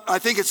it about, I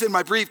think it's in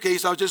my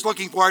briefcase. I was just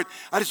looking for it.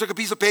 I just took a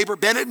piece of paper,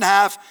 bent it in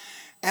half,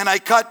 and I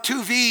cut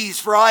 2 V's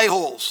for eye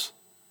holes.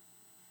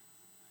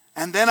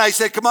 And then I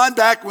said, come on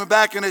back. Went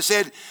back and I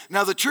said,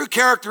 now the true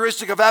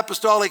characteristic of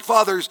apostolic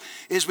fathers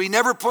is we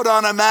never put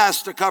on a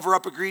mask to cover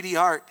up a greedy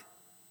heart.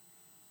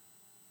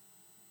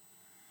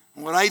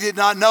 What I did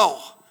not know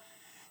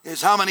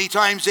is how many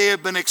times they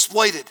have been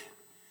exploited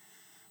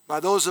by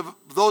those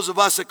of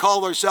us that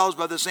call ourselves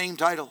by the same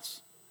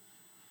titles.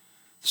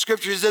 The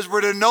scripture says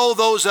we're to know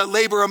those that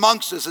labor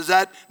amongst us. Is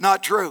that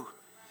not true?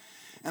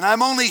 And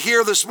I'm only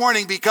here this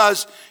morning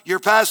because your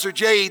pastor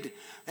Jade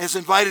has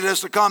invited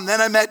us to come. Then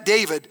I met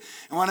David.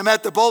 And when I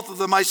met the both of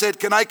them, I said,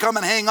 can I come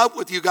and hang out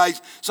with you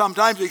guys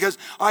sometimes? Because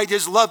I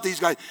just love these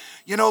guys.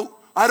 You know,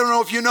 I don't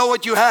know if you know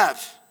what you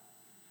have.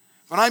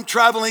 When I'm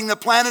traveling the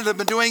planet, I've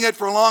been doing it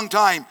for a long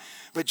time.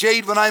 But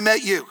Jade, when I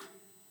met you,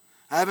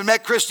 I haven't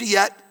met Christy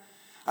yet.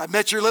 I've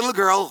met your little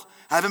girl.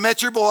 I haven't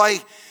met your boy.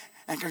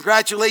 And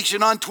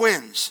congratulations on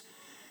twins.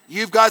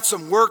 You've got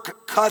some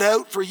work cut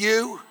out for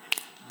you,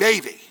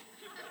 baby.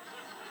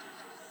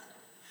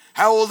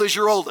 How old is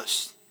your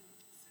oldest?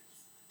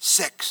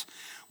 6.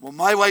 Well,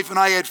 my wife and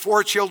I had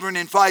 4 children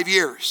in 5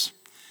 years.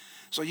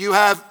 So you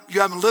have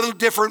a little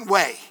different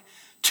way,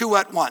 2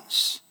 at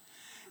once.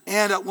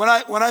 And when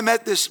I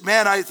met this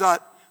man, I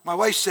thought, my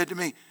wife said to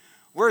me,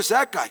 where's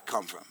that guy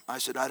come from? I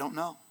said, I don't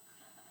know.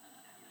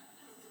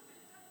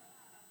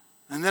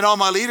 And then all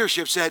my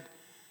leadership said,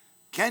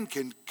 Ken,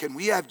 can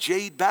we have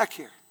Jade back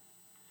here?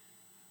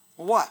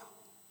 Well, what?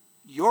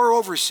 Your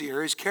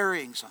overseer is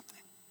carrying something.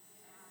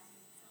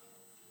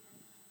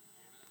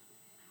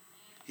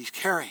 He's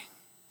carrying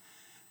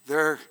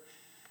the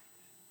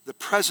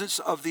presence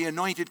of the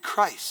anointed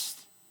Christ.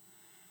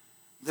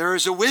 There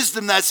is a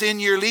wisdom that's in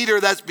your leader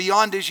that's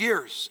beyond his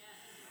years.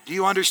 Do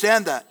you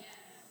understand that?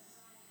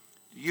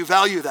 Do you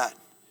value that?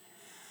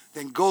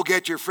 Then go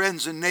get your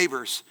friends and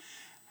neighbors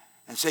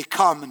and say,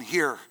 come and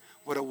hear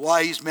what a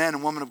wise man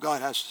and woman of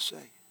God has to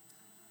say.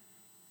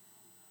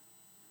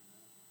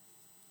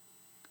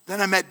 Then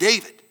I met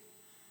David.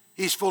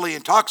 He's fully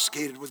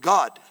intoxicated with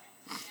God.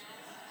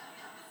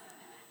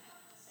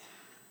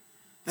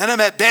 Then I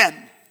met Ben.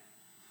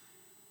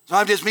 So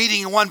I'm just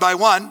meeting one by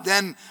one.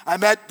 Then I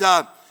met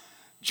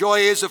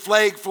Joy is a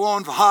flag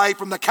flown high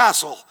from the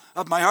castle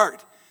of my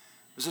heart.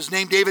 Was his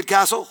name David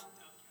Castle?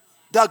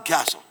 Doug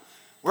Castle.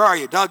 Where are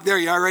you, Doug? There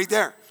you are, right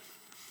there.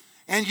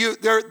 And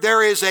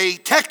there is a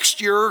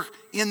texture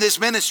in this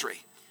ministry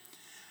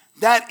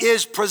that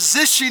is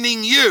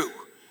positioning you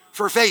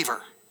for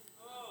favor.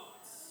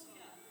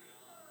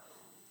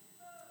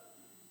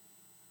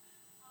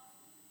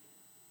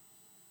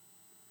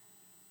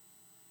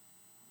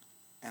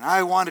 And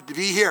I wanted to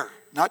be here,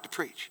 not to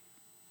preach.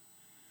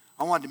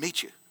 I wanted to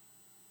meet you.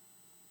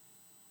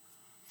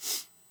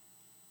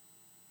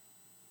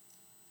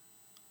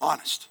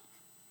 Honest.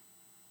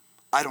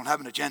 I don't have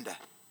an agenda.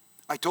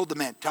 I told the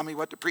man, tell me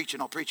what to preach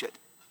and I'll preach it.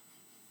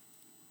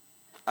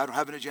 I don't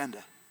have an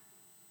agenda.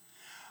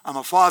 I'm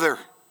a father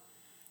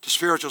to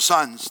spiritual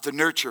sons, to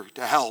nurture,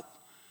 to help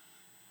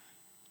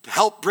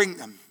bring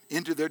them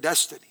into their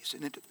destinies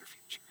and into their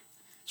future.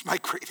 It's my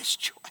greatest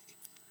joy.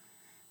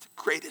 It's the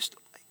greatest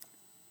delight.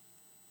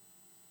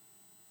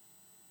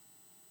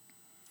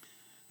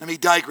 Let me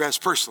digress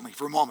personally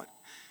for a moment.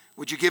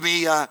 Would you give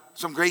me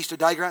some grace to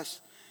digress?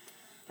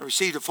 I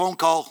received a phone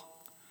call.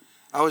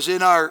 I was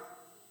in our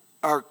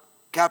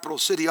capital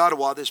city,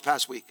 Ottawa, this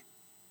past week.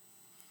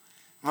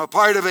 I'm a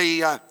part of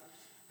a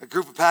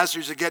group of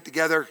pastors that get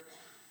together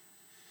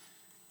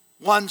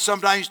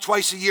sometimes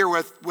twice a year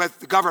with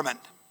the government.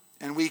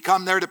 And we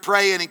come there to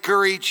pray and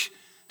encourage,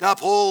 to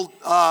uphold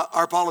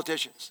our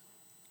politicians.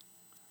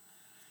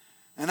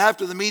 And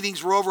after the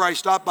meetings were over, I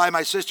stopped by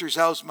my sister's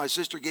house. My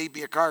sister gave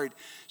me a card.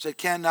 Said,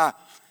 Ken,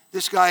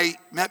 this guy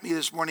met me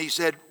this morning. He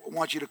said, I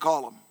want you to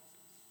call him.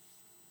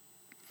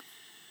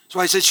 So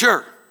I said,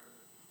 sure.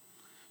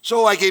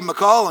 So I gave him a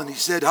call, and he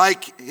said, hi,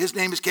 his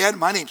name is Ken.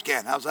 My name's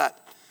Ken. How's that?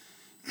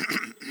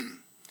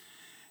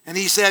 And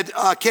he said,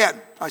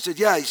 Ken. I said,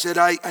 yeah. He said,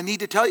 I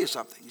need to tell you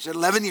something. He said,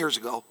 11 years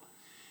ago,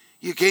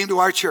 you came to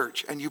our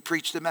church and you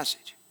preached a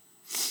message.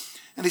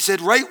 And he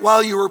said, right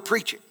while you were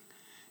preaching,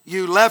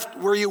 you left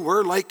where you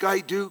were, like I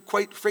do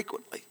quite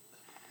frequently.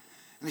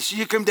 And he said,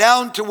 you come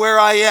down to where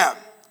I am.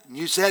 And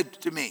you said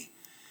to me,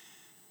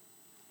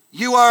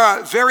 you are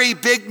a very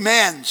big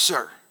man,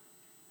 sir.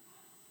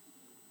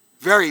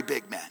 Very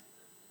big man.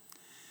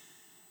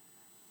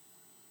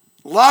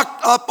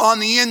 Locked up on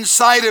the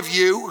inside of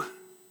you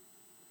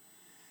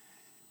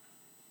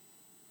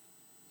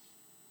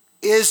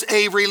is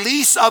a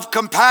release of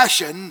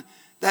compassion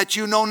that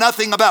you know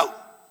nothing about.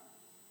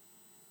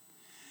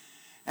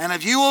 And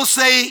if you will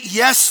say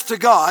yes to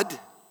God,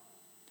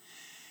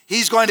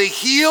 He's going to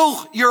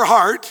heal your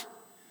heart,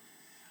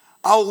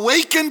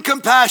 awaken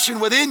compassion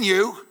within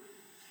you,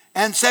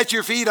 and set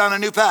your feet on a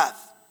new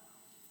path.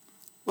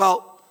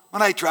 Well,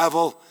 when I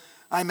travel,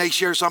 I may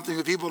share something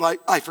with people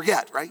I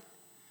forget, right?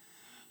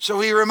 So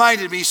he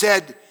reminded me, he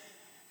said,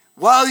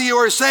 while you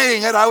were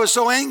saying it, I was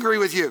so angry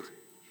with you.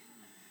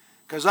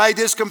 Because I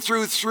just come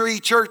through three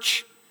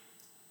churches,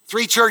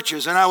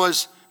 and I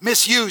was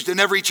misused in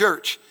every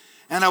church.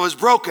 And I was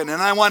broken,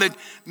 and I wanted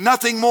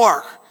nothing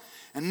more.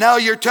 And now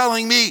you're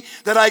telling me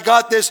that I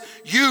got this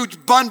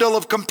huge bundle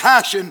of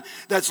compassion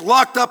that's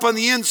locked up on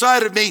the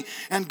inside of me,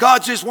 and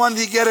God just wanted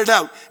to get it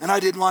out, and I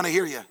didn't want to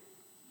hear you.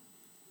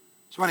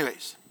 So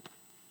anyways,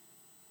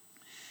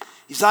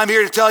 he said, I'm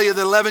here to tell you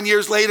that 11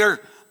 years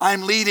later,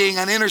 I'm leading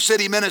an inner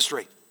city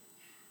ministry.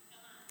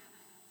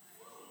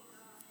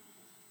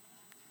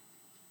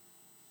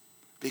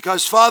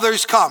 Because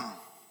fathers come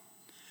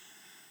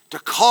to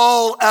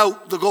call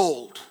out the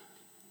gold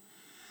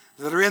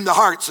that are in the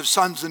hearts of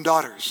sons and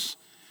daughters,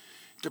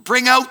 to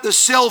bring out the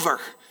silver,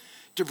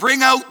 to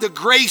bring out the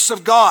grace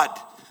of God,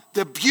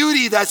 the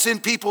beauty that's in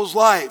people's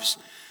lives.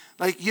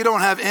 Like, you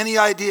don't have any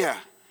idea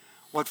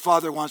what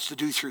Father wants to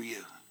do through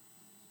you.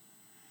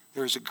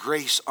 There is a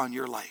grace on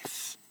your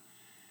life,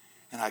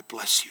 and I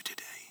bless you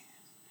today.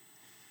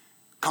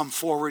 Come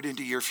forward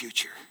into your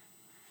future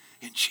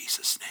in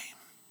Jesus' name.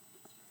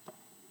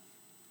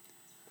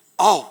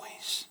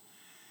 Always.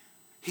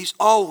 He's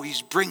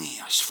always bringing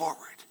us forward.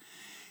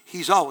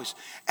 He's always.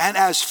 And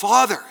as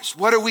fathers,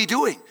 what are we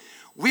doing?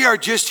 We are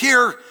just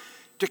here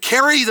to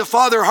carry the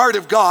father heart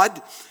of God,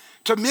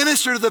 to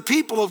minister to the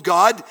people of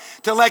God,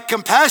 to let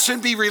compassion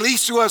be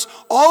released to us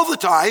all the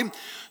time,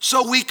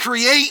 so we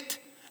create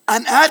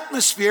an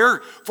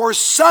atmosphere for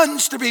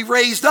sons to be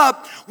raised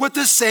up with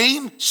the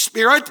same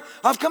spirit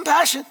of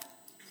compassion.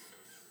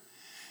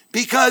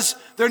 Because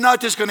they're not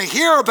just going to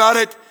hear about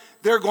it,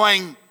 they're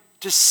going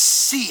to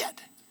see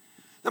it.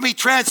 Let me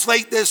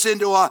translate this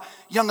into a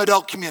young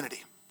adult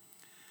community.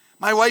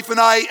 My wife and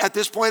I, at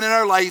this point in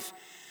our life,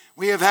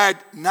 we have had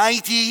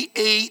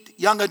 98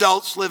 young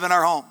adults live in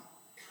our home.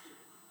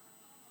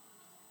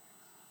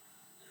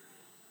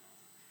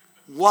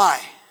 Why?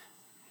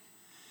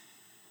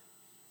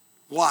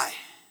 Why?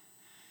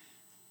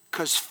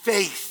 Because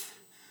faith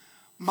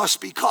must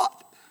be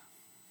caught.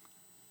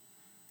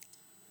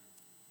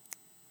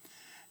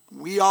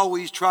 We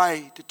always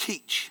try to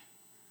teach,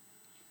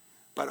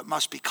 but it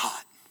must be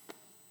caught.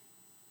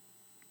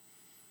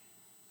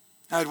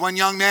 I had one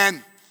young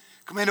man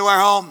come into our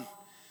home.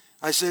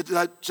 I said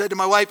to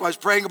my wife, I was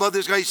praying about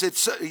this guy.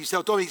 He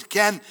told me,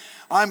 Ken,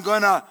 I'm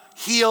going to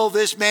heal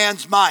this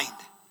man's mind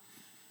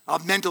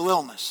of mental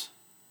illness.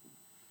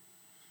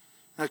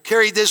 I've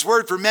carried this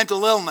word for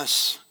mental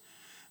illness,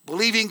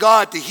 believing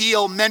God to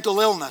heal mental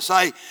illness.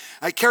 I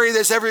carry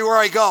this everywhere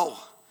I go,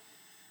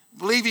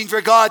 believing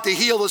for God to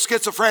heal the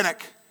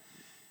schizophrenic,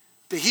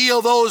 to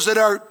heal those that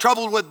are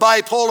troubled with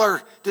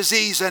bipolar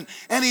disease and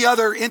any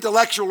other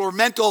intellectual or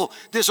mental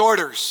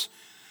disorders.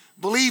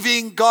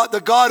 Believing God,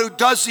 the God who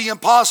does the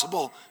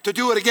impossible, to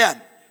do it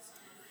again.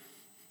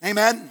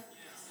 Amen?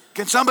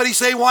 Can somebody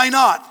say, why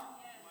not?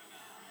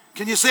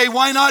 Can you say,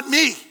 why not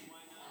me?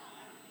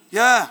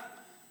 Yeah.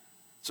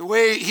 It's the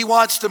way He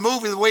wants to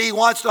move, the way He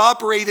wants to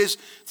operate is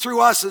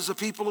through us as the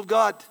people of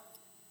God.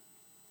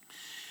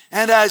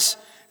 And as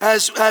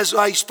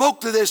I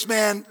spoke to this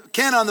man,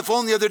 Ken, on the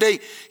phone the other day,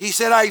 he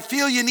said, I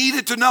feel you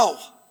needed to know.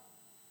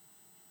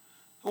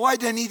 Why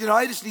did I need to know?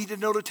 I just need to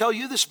know to tell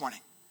you this morning.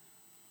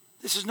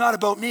 This is not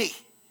about me.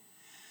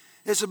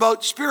 It's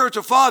about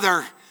spiritual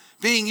father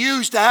being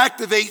used to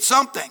activate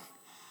something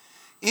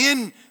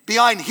hidden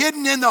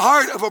in the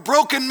heart of a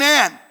broken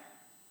man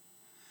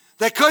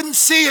that couldn't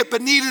see it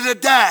but needed a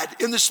dad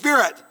in the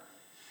spirit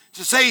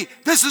to say,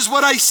 this is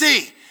what I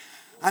see,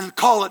 and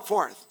call it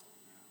forth.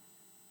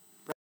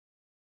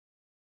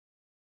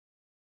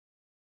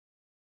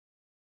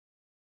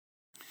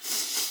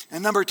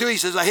 And number 2, he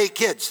says, I hate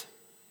kids.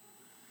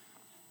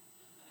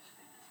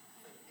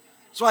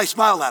 So I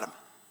smiled at him.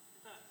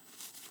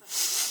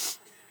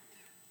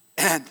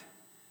 And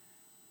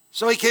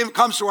so he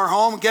comes to our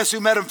home, and guess who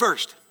met him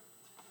first?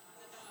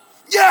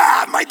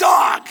 Yeah, my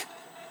dog.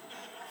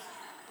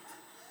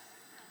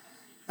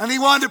 And he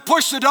wanted to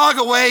push the dog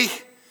away,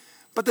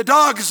 but the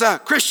dog is a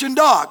Christian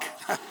dog.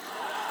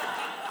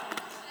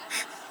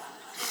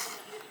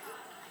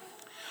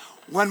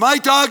 When my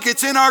dog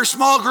gets in our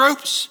small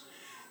groups,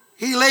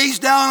 he lays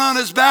down on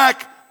his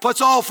back, puts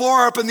all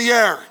four up in the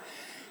air.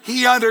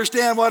 He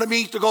understands what it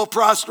means to go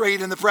prostrate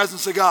in the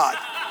presence of God.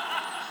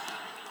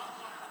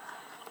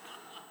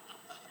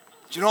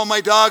 Do you know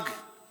my dog?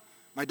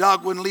 My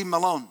dog wouldn't leave him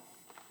alone.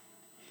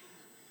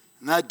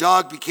 And that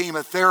dog became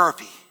a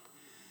therapy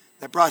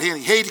that brought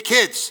healing. Hey,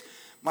 kids,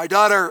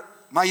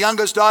 my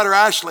youngest daughter,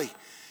 Ashley,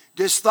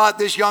 just thought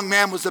this young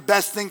man was the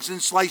best thing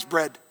since sliced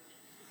bread.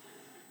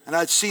 And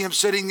I'd see him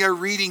sitting there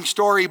reading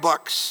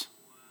storybooks.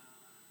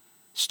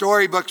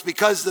 Storybooks,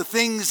 because the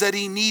things that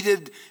he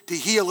needed to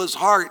heal his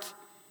heart,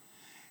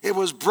 it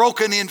was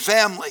broken in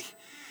family.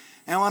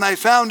 And when I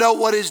found out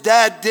what his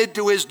dad did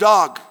to his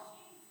dog,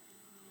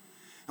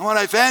 and when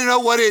I found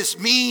out what his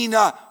mean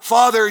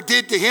father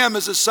did to him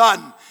as a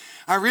son,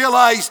 I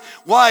realized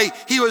why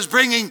he was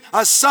bringing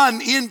a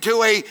son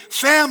into a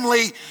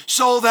family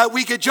so that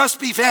we could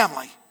just be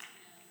family.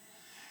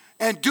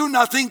 And do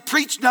nothing,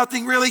 preach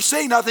nothing, really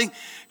say nothing,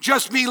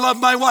 just me love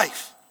my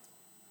wife.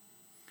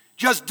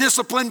 Just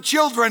discipline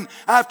children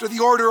after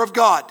the order of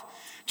God.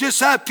 Just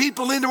have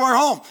people into our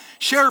home.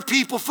 Share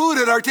people food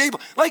at our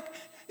table. Like,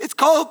 it's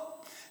called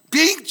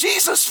being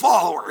Jesus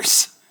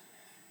followers.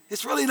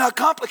 It's really not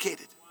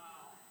complicated.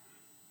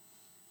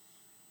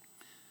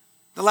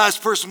 The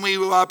last person we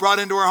brought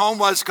into our home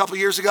was a couple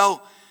years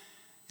ago.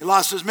 He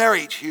lost his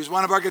marriage. He was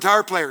one of our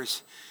guitar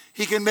players.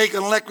 He can make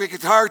an electric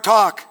guitar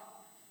talk.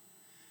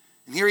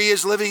 And here he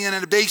is living in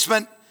a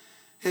basement.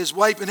 His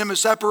wife and him are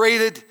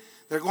separated.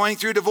 They're going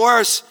through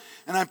divorce.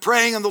 And I'm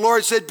praying, and the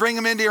Lord said, bring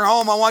him into your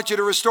home. I want you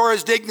to restore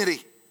his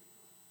dignity.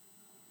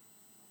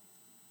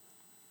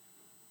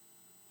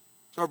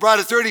 So I brought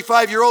a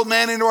 35-year-old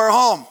man into our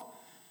home.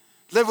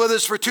 Lived with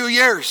us for 2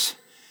 years.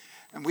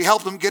 And we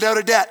helped him get out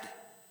of debt.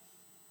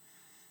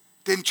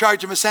 Didn't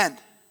charge him a cent.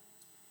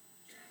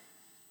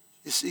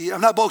 You see,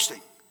 I'm not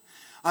boasting.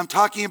 I'm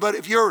talking about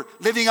if you're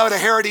living out a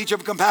heritage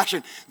of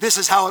compassion, this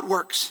is how it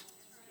works.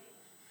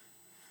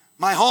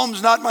 My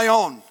home's not my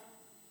own.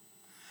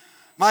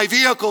 My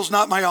vehicle's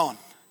not my own.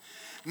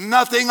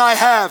 Nothing I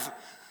have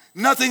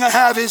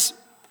is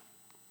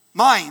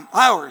mine,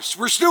 ours.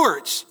 We're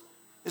stewards.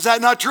 Is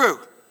that not true?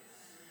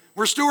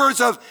 We're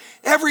stewards of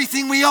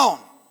everything we own.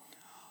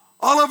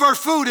 All of our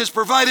food is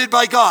provided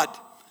by God.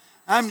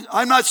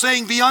 I'm not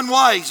saying be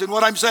unwise in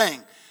what I'm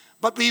saying,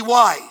 but be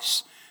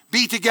wise.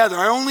 Be together.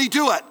 I only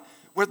do it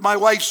with my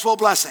wife's full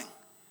blessing.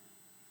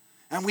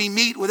 And we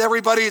meet with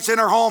everybody that's in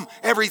our home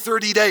every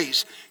 30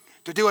 days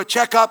to do a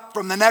checkup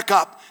from the neck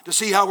up to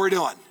see how we're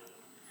doing.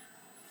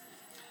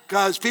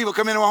 Because people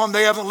come into our home,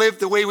 they haven't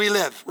lived the way we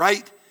live,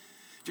 right?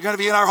 If you're going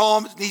to be in our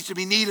home, it needs to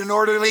be neat and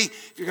orderly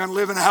if you're going to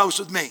live in a house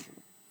with me.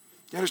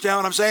 You understand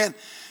what I'm saying?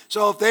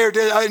 So if they're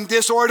in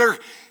disorder,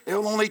 it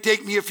will only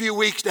take me a few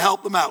weeks to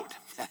help them out.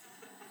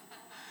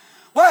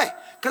 Why?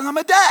 Because I'm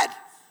a dad.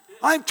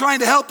 I'm trying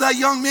to help that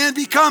young man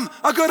become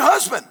a good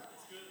husband.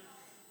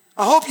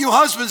 I hope you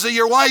husbands and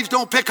your wives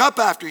don't pick up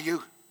after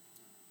you.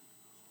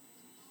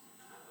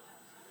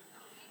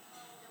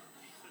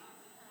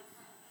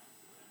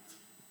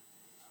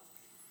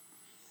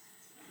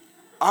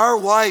 Our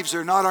wives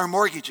are not our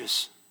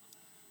mortgages.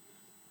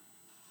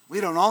 We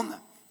don't own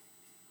them.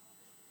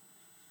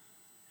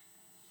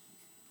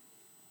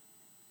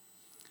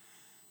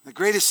 The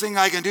greatest thing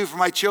I can do for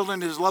my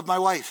children is love my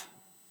wife.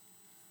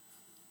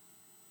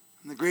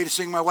 And the greatest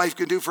thing my wife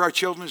can do for our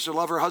children is to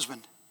love her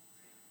husband.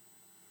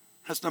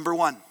 That's number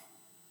one.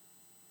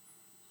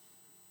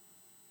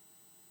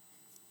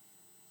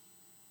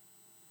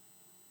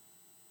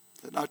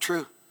 Is that not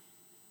true?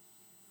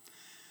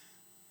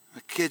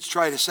 The kids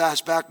try to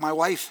sass back my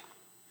wife.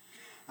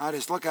 I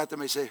just look at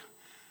them and say,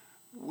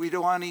 we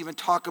don't want to even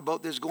talk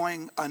about this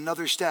going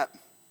another step.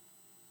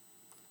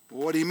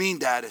 What do you mean,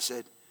 Dad? I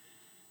said,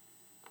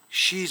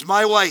 she's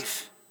my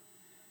wife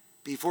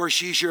before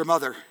she's your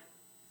mother.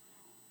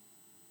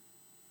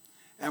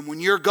 And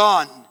when you're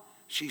gone,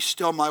 she's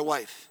still my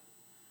wife.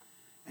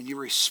 And you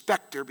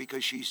respect her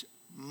because she's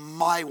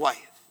my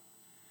wife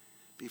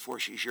before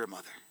she's your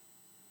mother.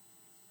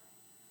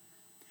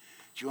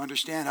 Do you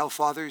understand how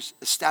fathers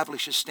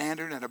establish a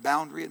standard and a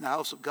boundary in the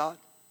house of God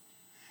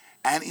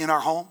and in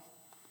our home?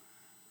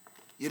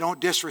 You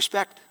don't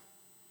disrespect.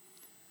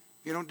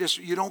 You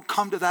don't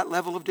come to that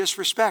level of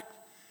disrespect.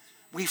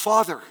 We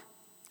father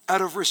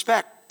out of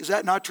respect. Is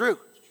that not true?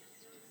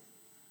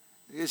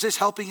 Is this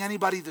helping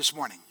anybody this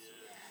morning?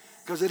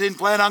 Because I didn't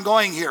plan on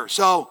going here.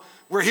 So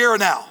we're here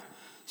now.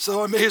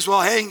 So I may as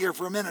well hang here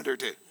for a minute or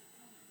two.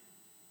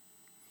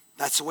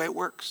 That's the way it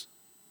works.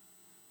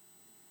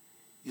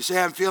 You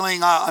say, I'm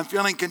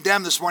feeling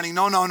condemned this morning.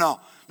 No.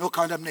 No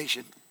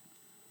condemnation.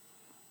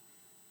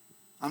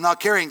 I'm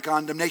not carrying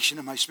condemnation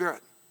in my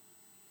spirit.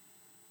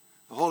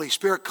 The Holy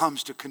Spirit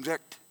comes to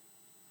convict.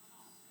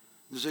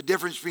 There's a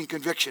difference between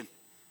conviction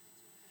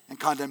and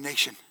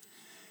condemnation.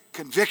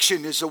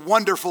 Conviction is a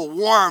wonderful,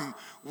 warm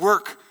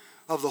work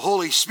of the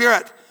Holy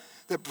Spirit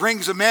that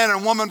brings a man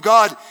and woman,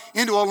 God,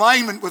 into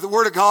alignment with the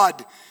Word of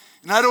God.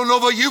 And I don't know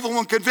about you, but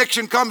when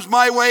conviction comes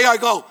my way, I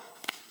go,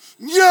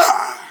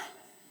 yeah.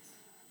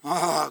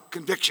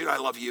 Conviction, I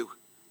love you.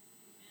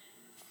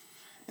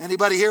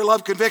 Anybody here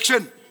love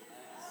conviction?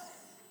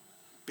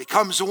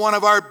 Becomes one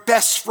of our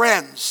best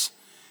friends.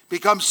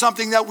 Becomes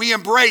something that we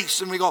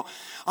embrace and we go,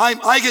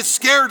 I get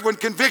scared when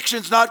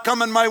conviction's not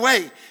coming my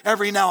way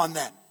every now and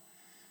then.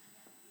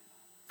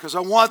 Because I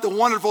want the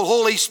wonderful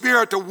Holy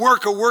Spirit to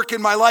work a work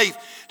in my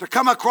life, to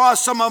come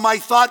across some of my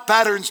thought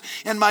patterns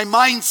and my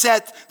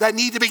mindset that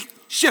need to be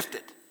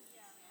shifted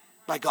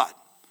by God.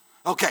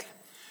 Okay.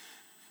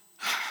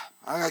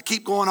 I gotta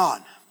keep going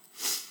on.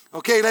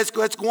 Okay, let's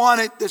go on.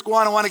 Let's go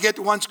on. I want to get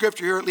to one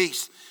scripture here at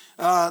least.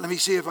 Let me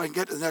see if I can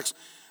get to the next.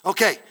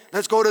 Okay,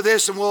 let's go to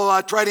this and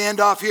we'll try to end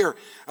off here.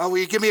 Will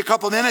you give me a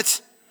couple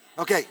minutes?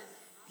 Okay,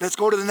 let's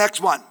go to the next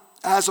one.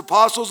 As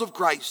apostles of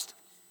Christ,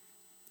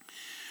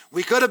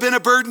 we could have been a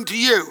burden to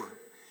you.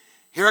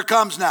 Here it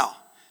comes now.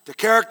 The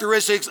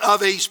characteristics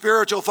of a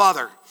spiritual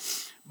father.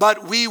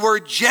 But we were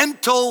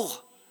gentle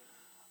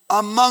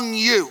among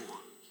you,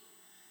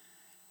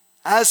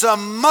 as a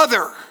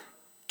mother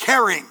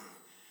caring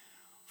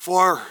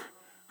for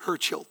her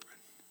children.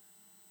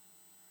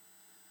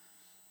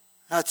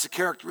 That's the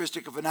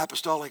characteristic of an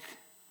apostolic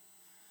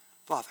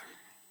father.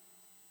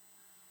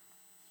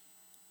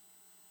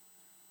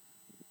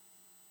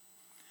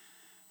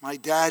 My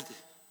dad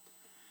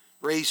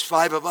raised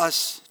 5 of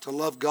us to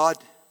love God,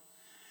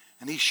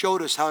 and he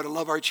showed us how to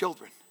love our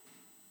children.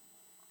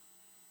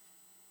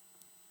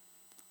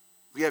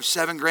 We have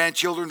 7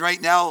 grandchildren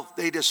right now.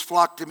 They just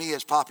flock to me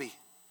as Poppy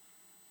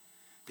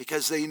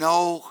because they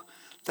know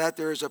that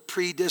there is a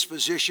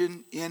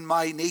predisposition in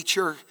my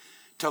nature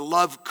to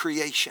love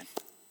creation.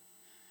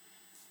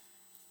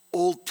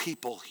 Old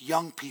people,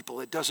 young people,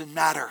 it doesn't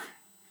matter.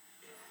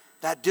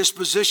 That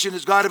disposition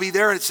has got to be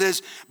there. It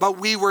says, but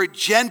we were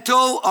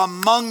gentle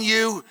among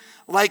you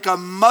like a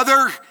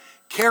mother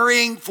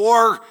caring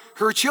for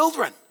her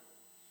children.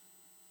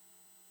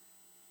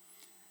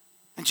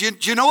 And do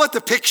you know what the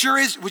picture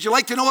is? Would you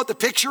like to know what the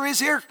picture is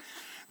here?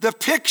 The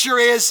picture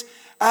is,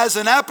 as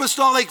an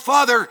apostolic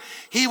father,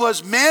 he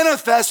was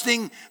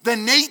manifesting the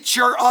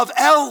nature of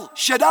El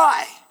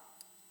Shaddai.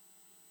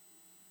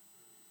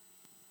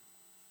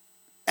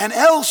 And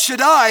El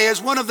Shaddai,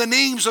 as one of the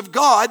names of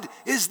God,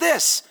 is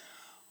this: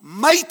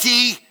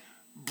 mighty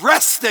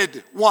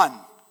breasted one.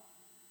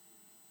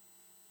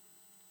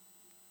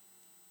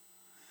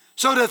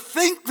 So to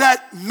think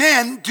that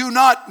men do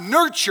not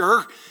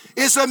nurture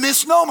is a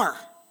misnomer.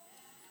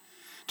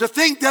 To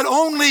think that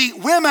only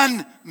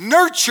women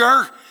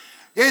nurture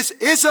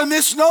is a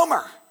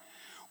misnomer.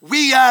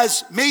 We,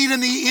 as made in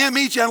the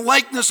image and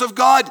likeness of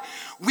God,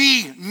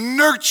 we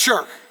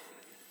nurture.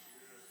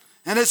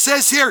 And it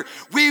says here,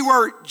 we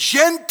were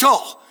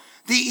gentle.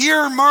 The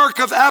earmark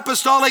of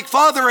apostolic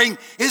fathering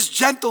is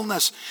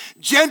gentleness.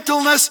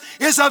 Gentleness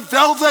is a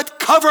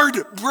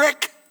velvet-covered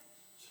brick.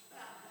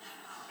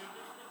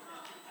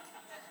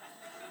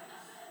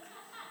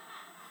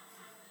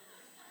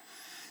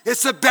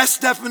 It's the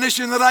best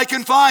definition that I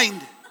can find.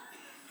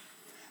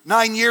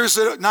 9 years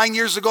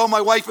ago,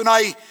 my wife and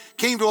I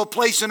came to a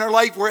place in our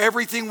life where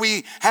everything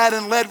we had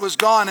and led was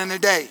gone in a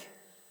day.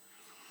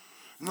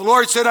 And the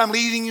Lord said, I'm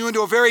leading you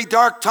into a very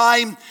dark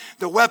time.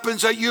 The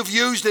weapons that you've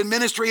used in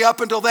ministry up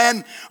until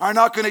then are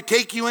not going to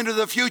take you into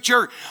the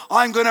future.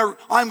 I'm going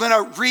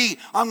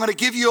to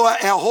give you a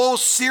whole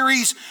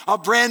series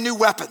of brand new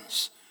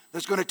weapons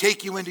that's going to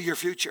take you into your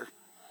future.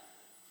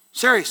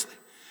 Seriously.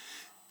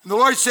 And the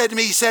Lord said to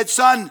me, he said,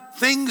 son,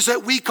 things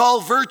that we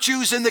call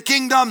virtues in the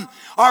kingdom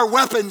are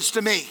weapons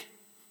to me.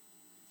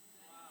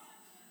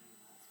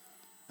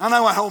 And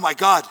I went, oh my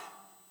God.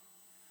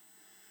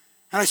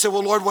 And I said,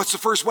 well, Lord, what's the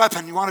first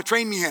weapon you want to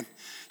train me in?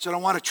 He said, I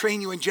want to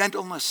train you in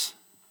gentleness.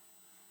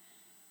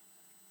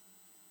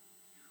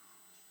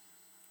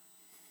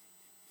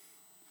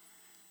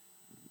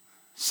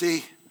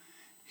 See,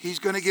 he's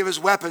going to give us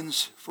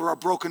weapons for our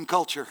broken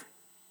culture.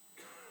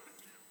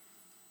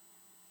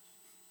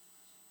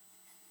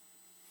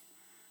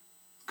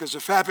 Because the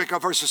fabric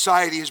of our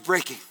society is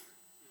breaking.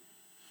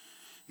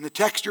 And the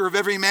texture of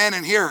every man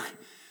in here,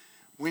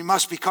 we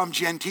must become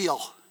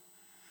genteel,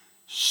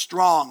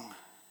 strong,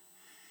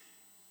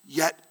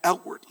 yet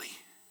outwardly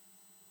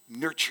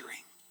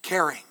nurturing,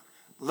 caring,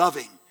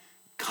 loving,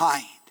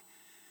 kind.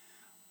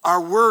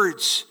 Our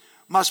words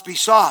must be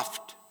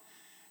soft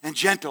and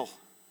gentle.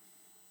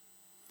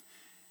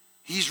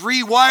 He's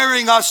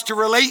rewiring us to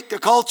relate to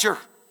culture.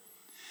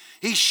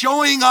 He's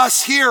showing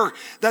us here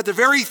that the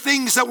very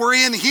things that were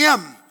in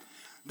him,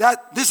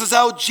 that this is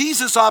how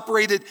Jesus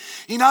operated.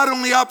 He not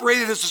only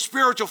operated as a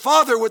spiritual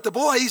father with the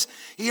boys,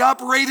 he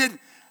operated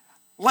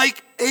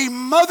like a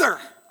mother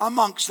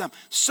amongst them.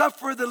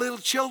 Suffer the little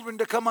children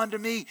to come unto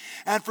me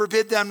and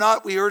forbid them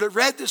not. We heard it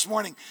read this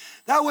morning.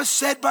 That was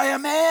said by a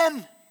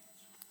man.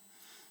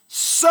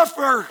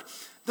 Suffer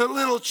the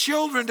little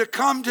children to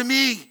come to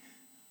me.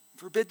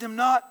 Forbid them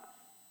not.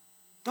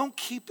 Don't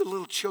keep the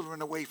little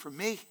children away from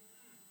me.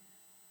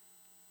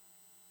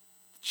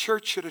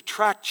 Church should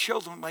attract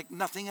children like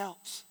nothing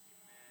else.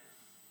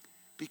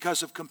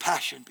 Because of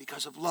compassion,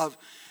 because of love,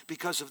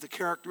 because of the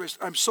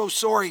characteristics. I'm so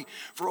sorry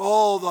for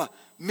all the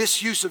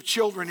misuse of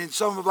children in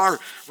some of our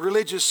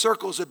religious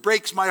circles. It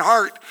breaks my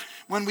heart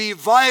when we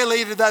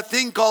violated that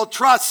thing called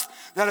trust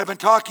that I've been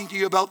talking to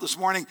you about this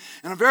morning.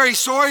 And I'm very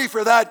sorry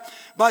for that,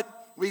 but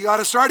we got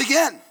to start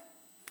again.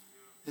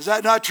 Is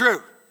that not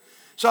true?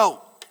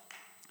 So,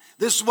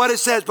 this is what it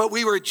says, but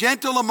we were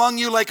gentle among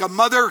you like a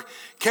mother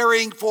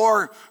caring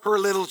for her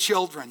little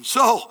children.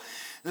 So,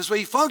 as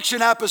we function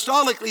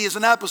apostolically as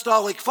an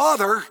apostolic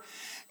father,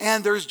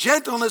 and there's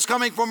gentleness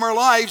coming from our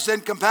lives, then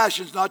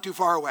compassion's not too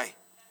far away.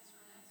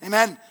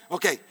 Amen?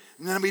 Okay,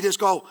 and then we just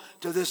go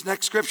to this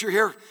next scripture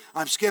here.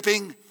 I'm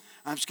skipping.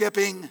 I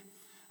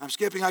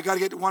got to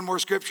get to one more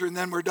scripture and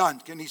then we're done.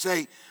 Can you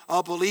say,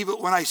 I'll believe it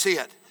when I see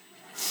it?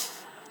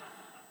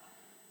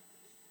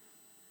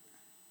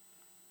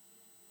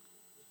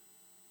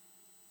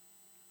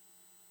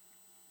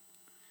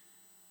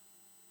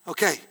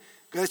 Okay,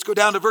 let's go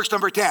down to verse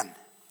number 10.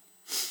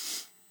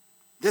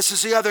 This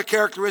is the other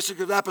characteristic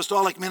of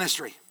apostolic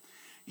ministry.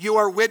 You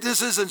are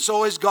witnesses, and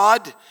so is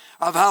God,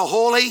 of how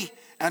holy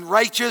and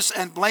righteous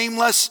and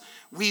blameless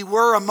we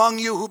were among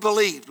you who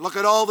believed. Look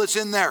at all that's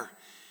in there.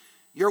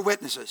 You're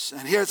witnesses.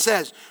 And here it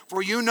says,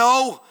 for you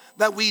know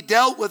that we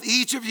dealt with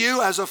each of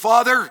you as a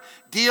father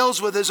deals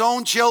with his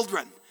own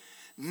children.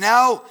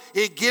 Now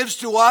it gives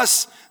to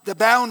us the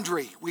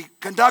boundary. We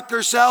conduct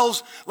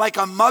ourselves like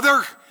a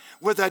mother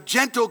with a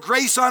gentle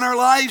grace on our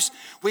lives.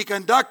 We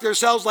conduct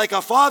ourselves like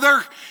a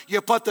father. You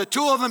put the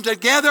two of them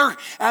together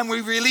and we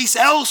release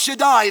El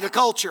Shaddai to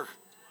culture.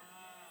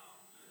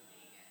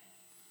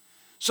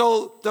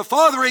 So the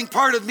fathering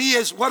part of me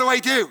is, what do I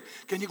do?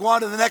 Can you go on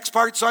to the next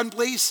part, son,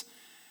 please?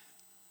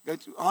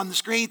 On the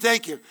screen,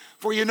 thank you.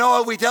 For you know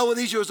how we dealt with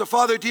each as a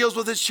father deals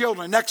with his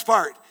children. Next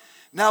part.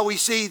 Now we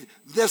see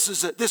this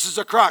is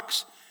a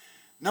crux.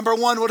 Number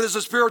one, what does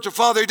a spiritual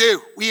father do?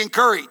 We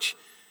encourage.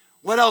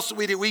 What else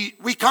do?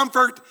 We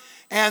comfort,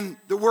 and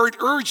the word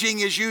urging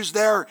is used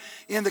there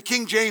in the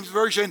King James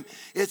Version.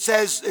 It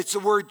says it's the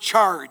word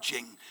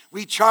charging.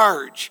 We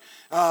charge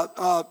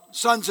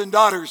sons and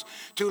daughters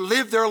to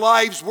live their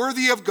lives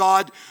worthy of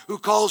God who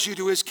calls you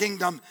to his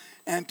kingdom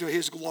and to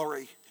his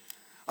glory.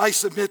 I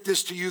submit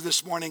this to you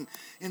this morning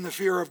in the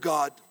fear of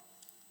God.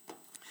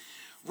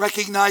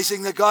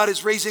 Recognizing that God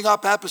is raising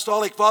up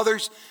apostolic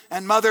fathers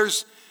and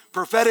mothers,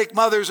 prophetic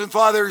mothers and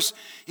fathers.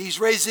 He's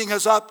raising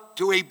us up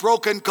to a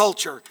broken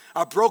culture,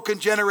 a broken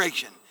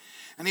generation.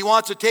 And he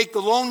wants to take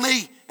the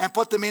lonely and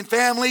put them in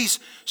families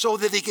so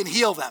that he can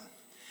heal them.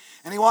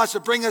 And he wants to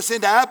bring us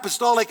into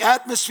apostolic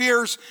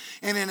atmospheres.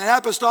 And in an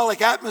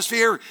apostolic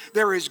atmosphere,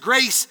 there is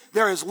grace,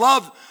 there is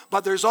love,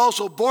 but there's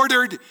also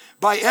bordered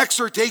by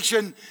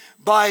exhortation,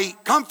 by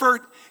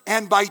comfort,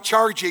 and by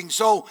charging.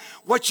 So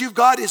what you've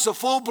got is a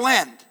full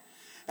blend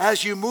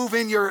as you move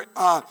in your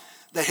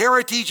the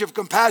heritage of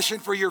compassion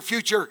for your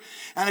future.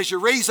 And as you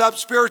raise up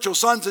spiritual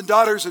sons and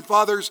daughters and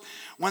fathers,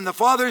 when the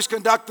fathers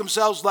conduct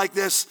themselves like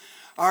this,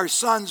 our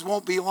sons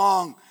won't be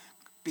long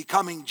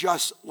becoming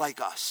just like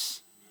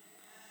us.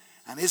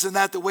 And isn't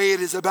that the way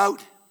it is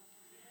about?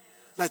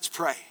 Let's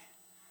pray.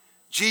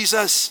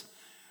 Jesus,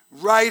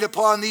 write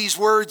upon these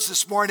words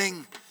this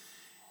morning.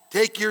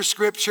 Take your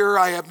scripture.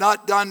 I have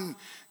not done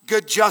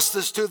good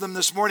justice to them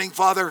this morning,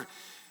 Father,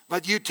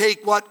 but you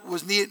take what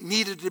was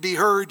needed to be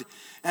heard,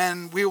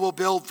 and we will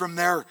build from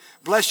there.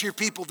 Bless your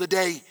people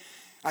today.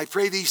 I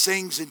pray these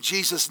things in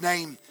Jesus'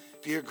 name.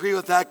 If you agree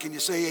with that, can you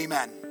say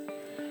amen?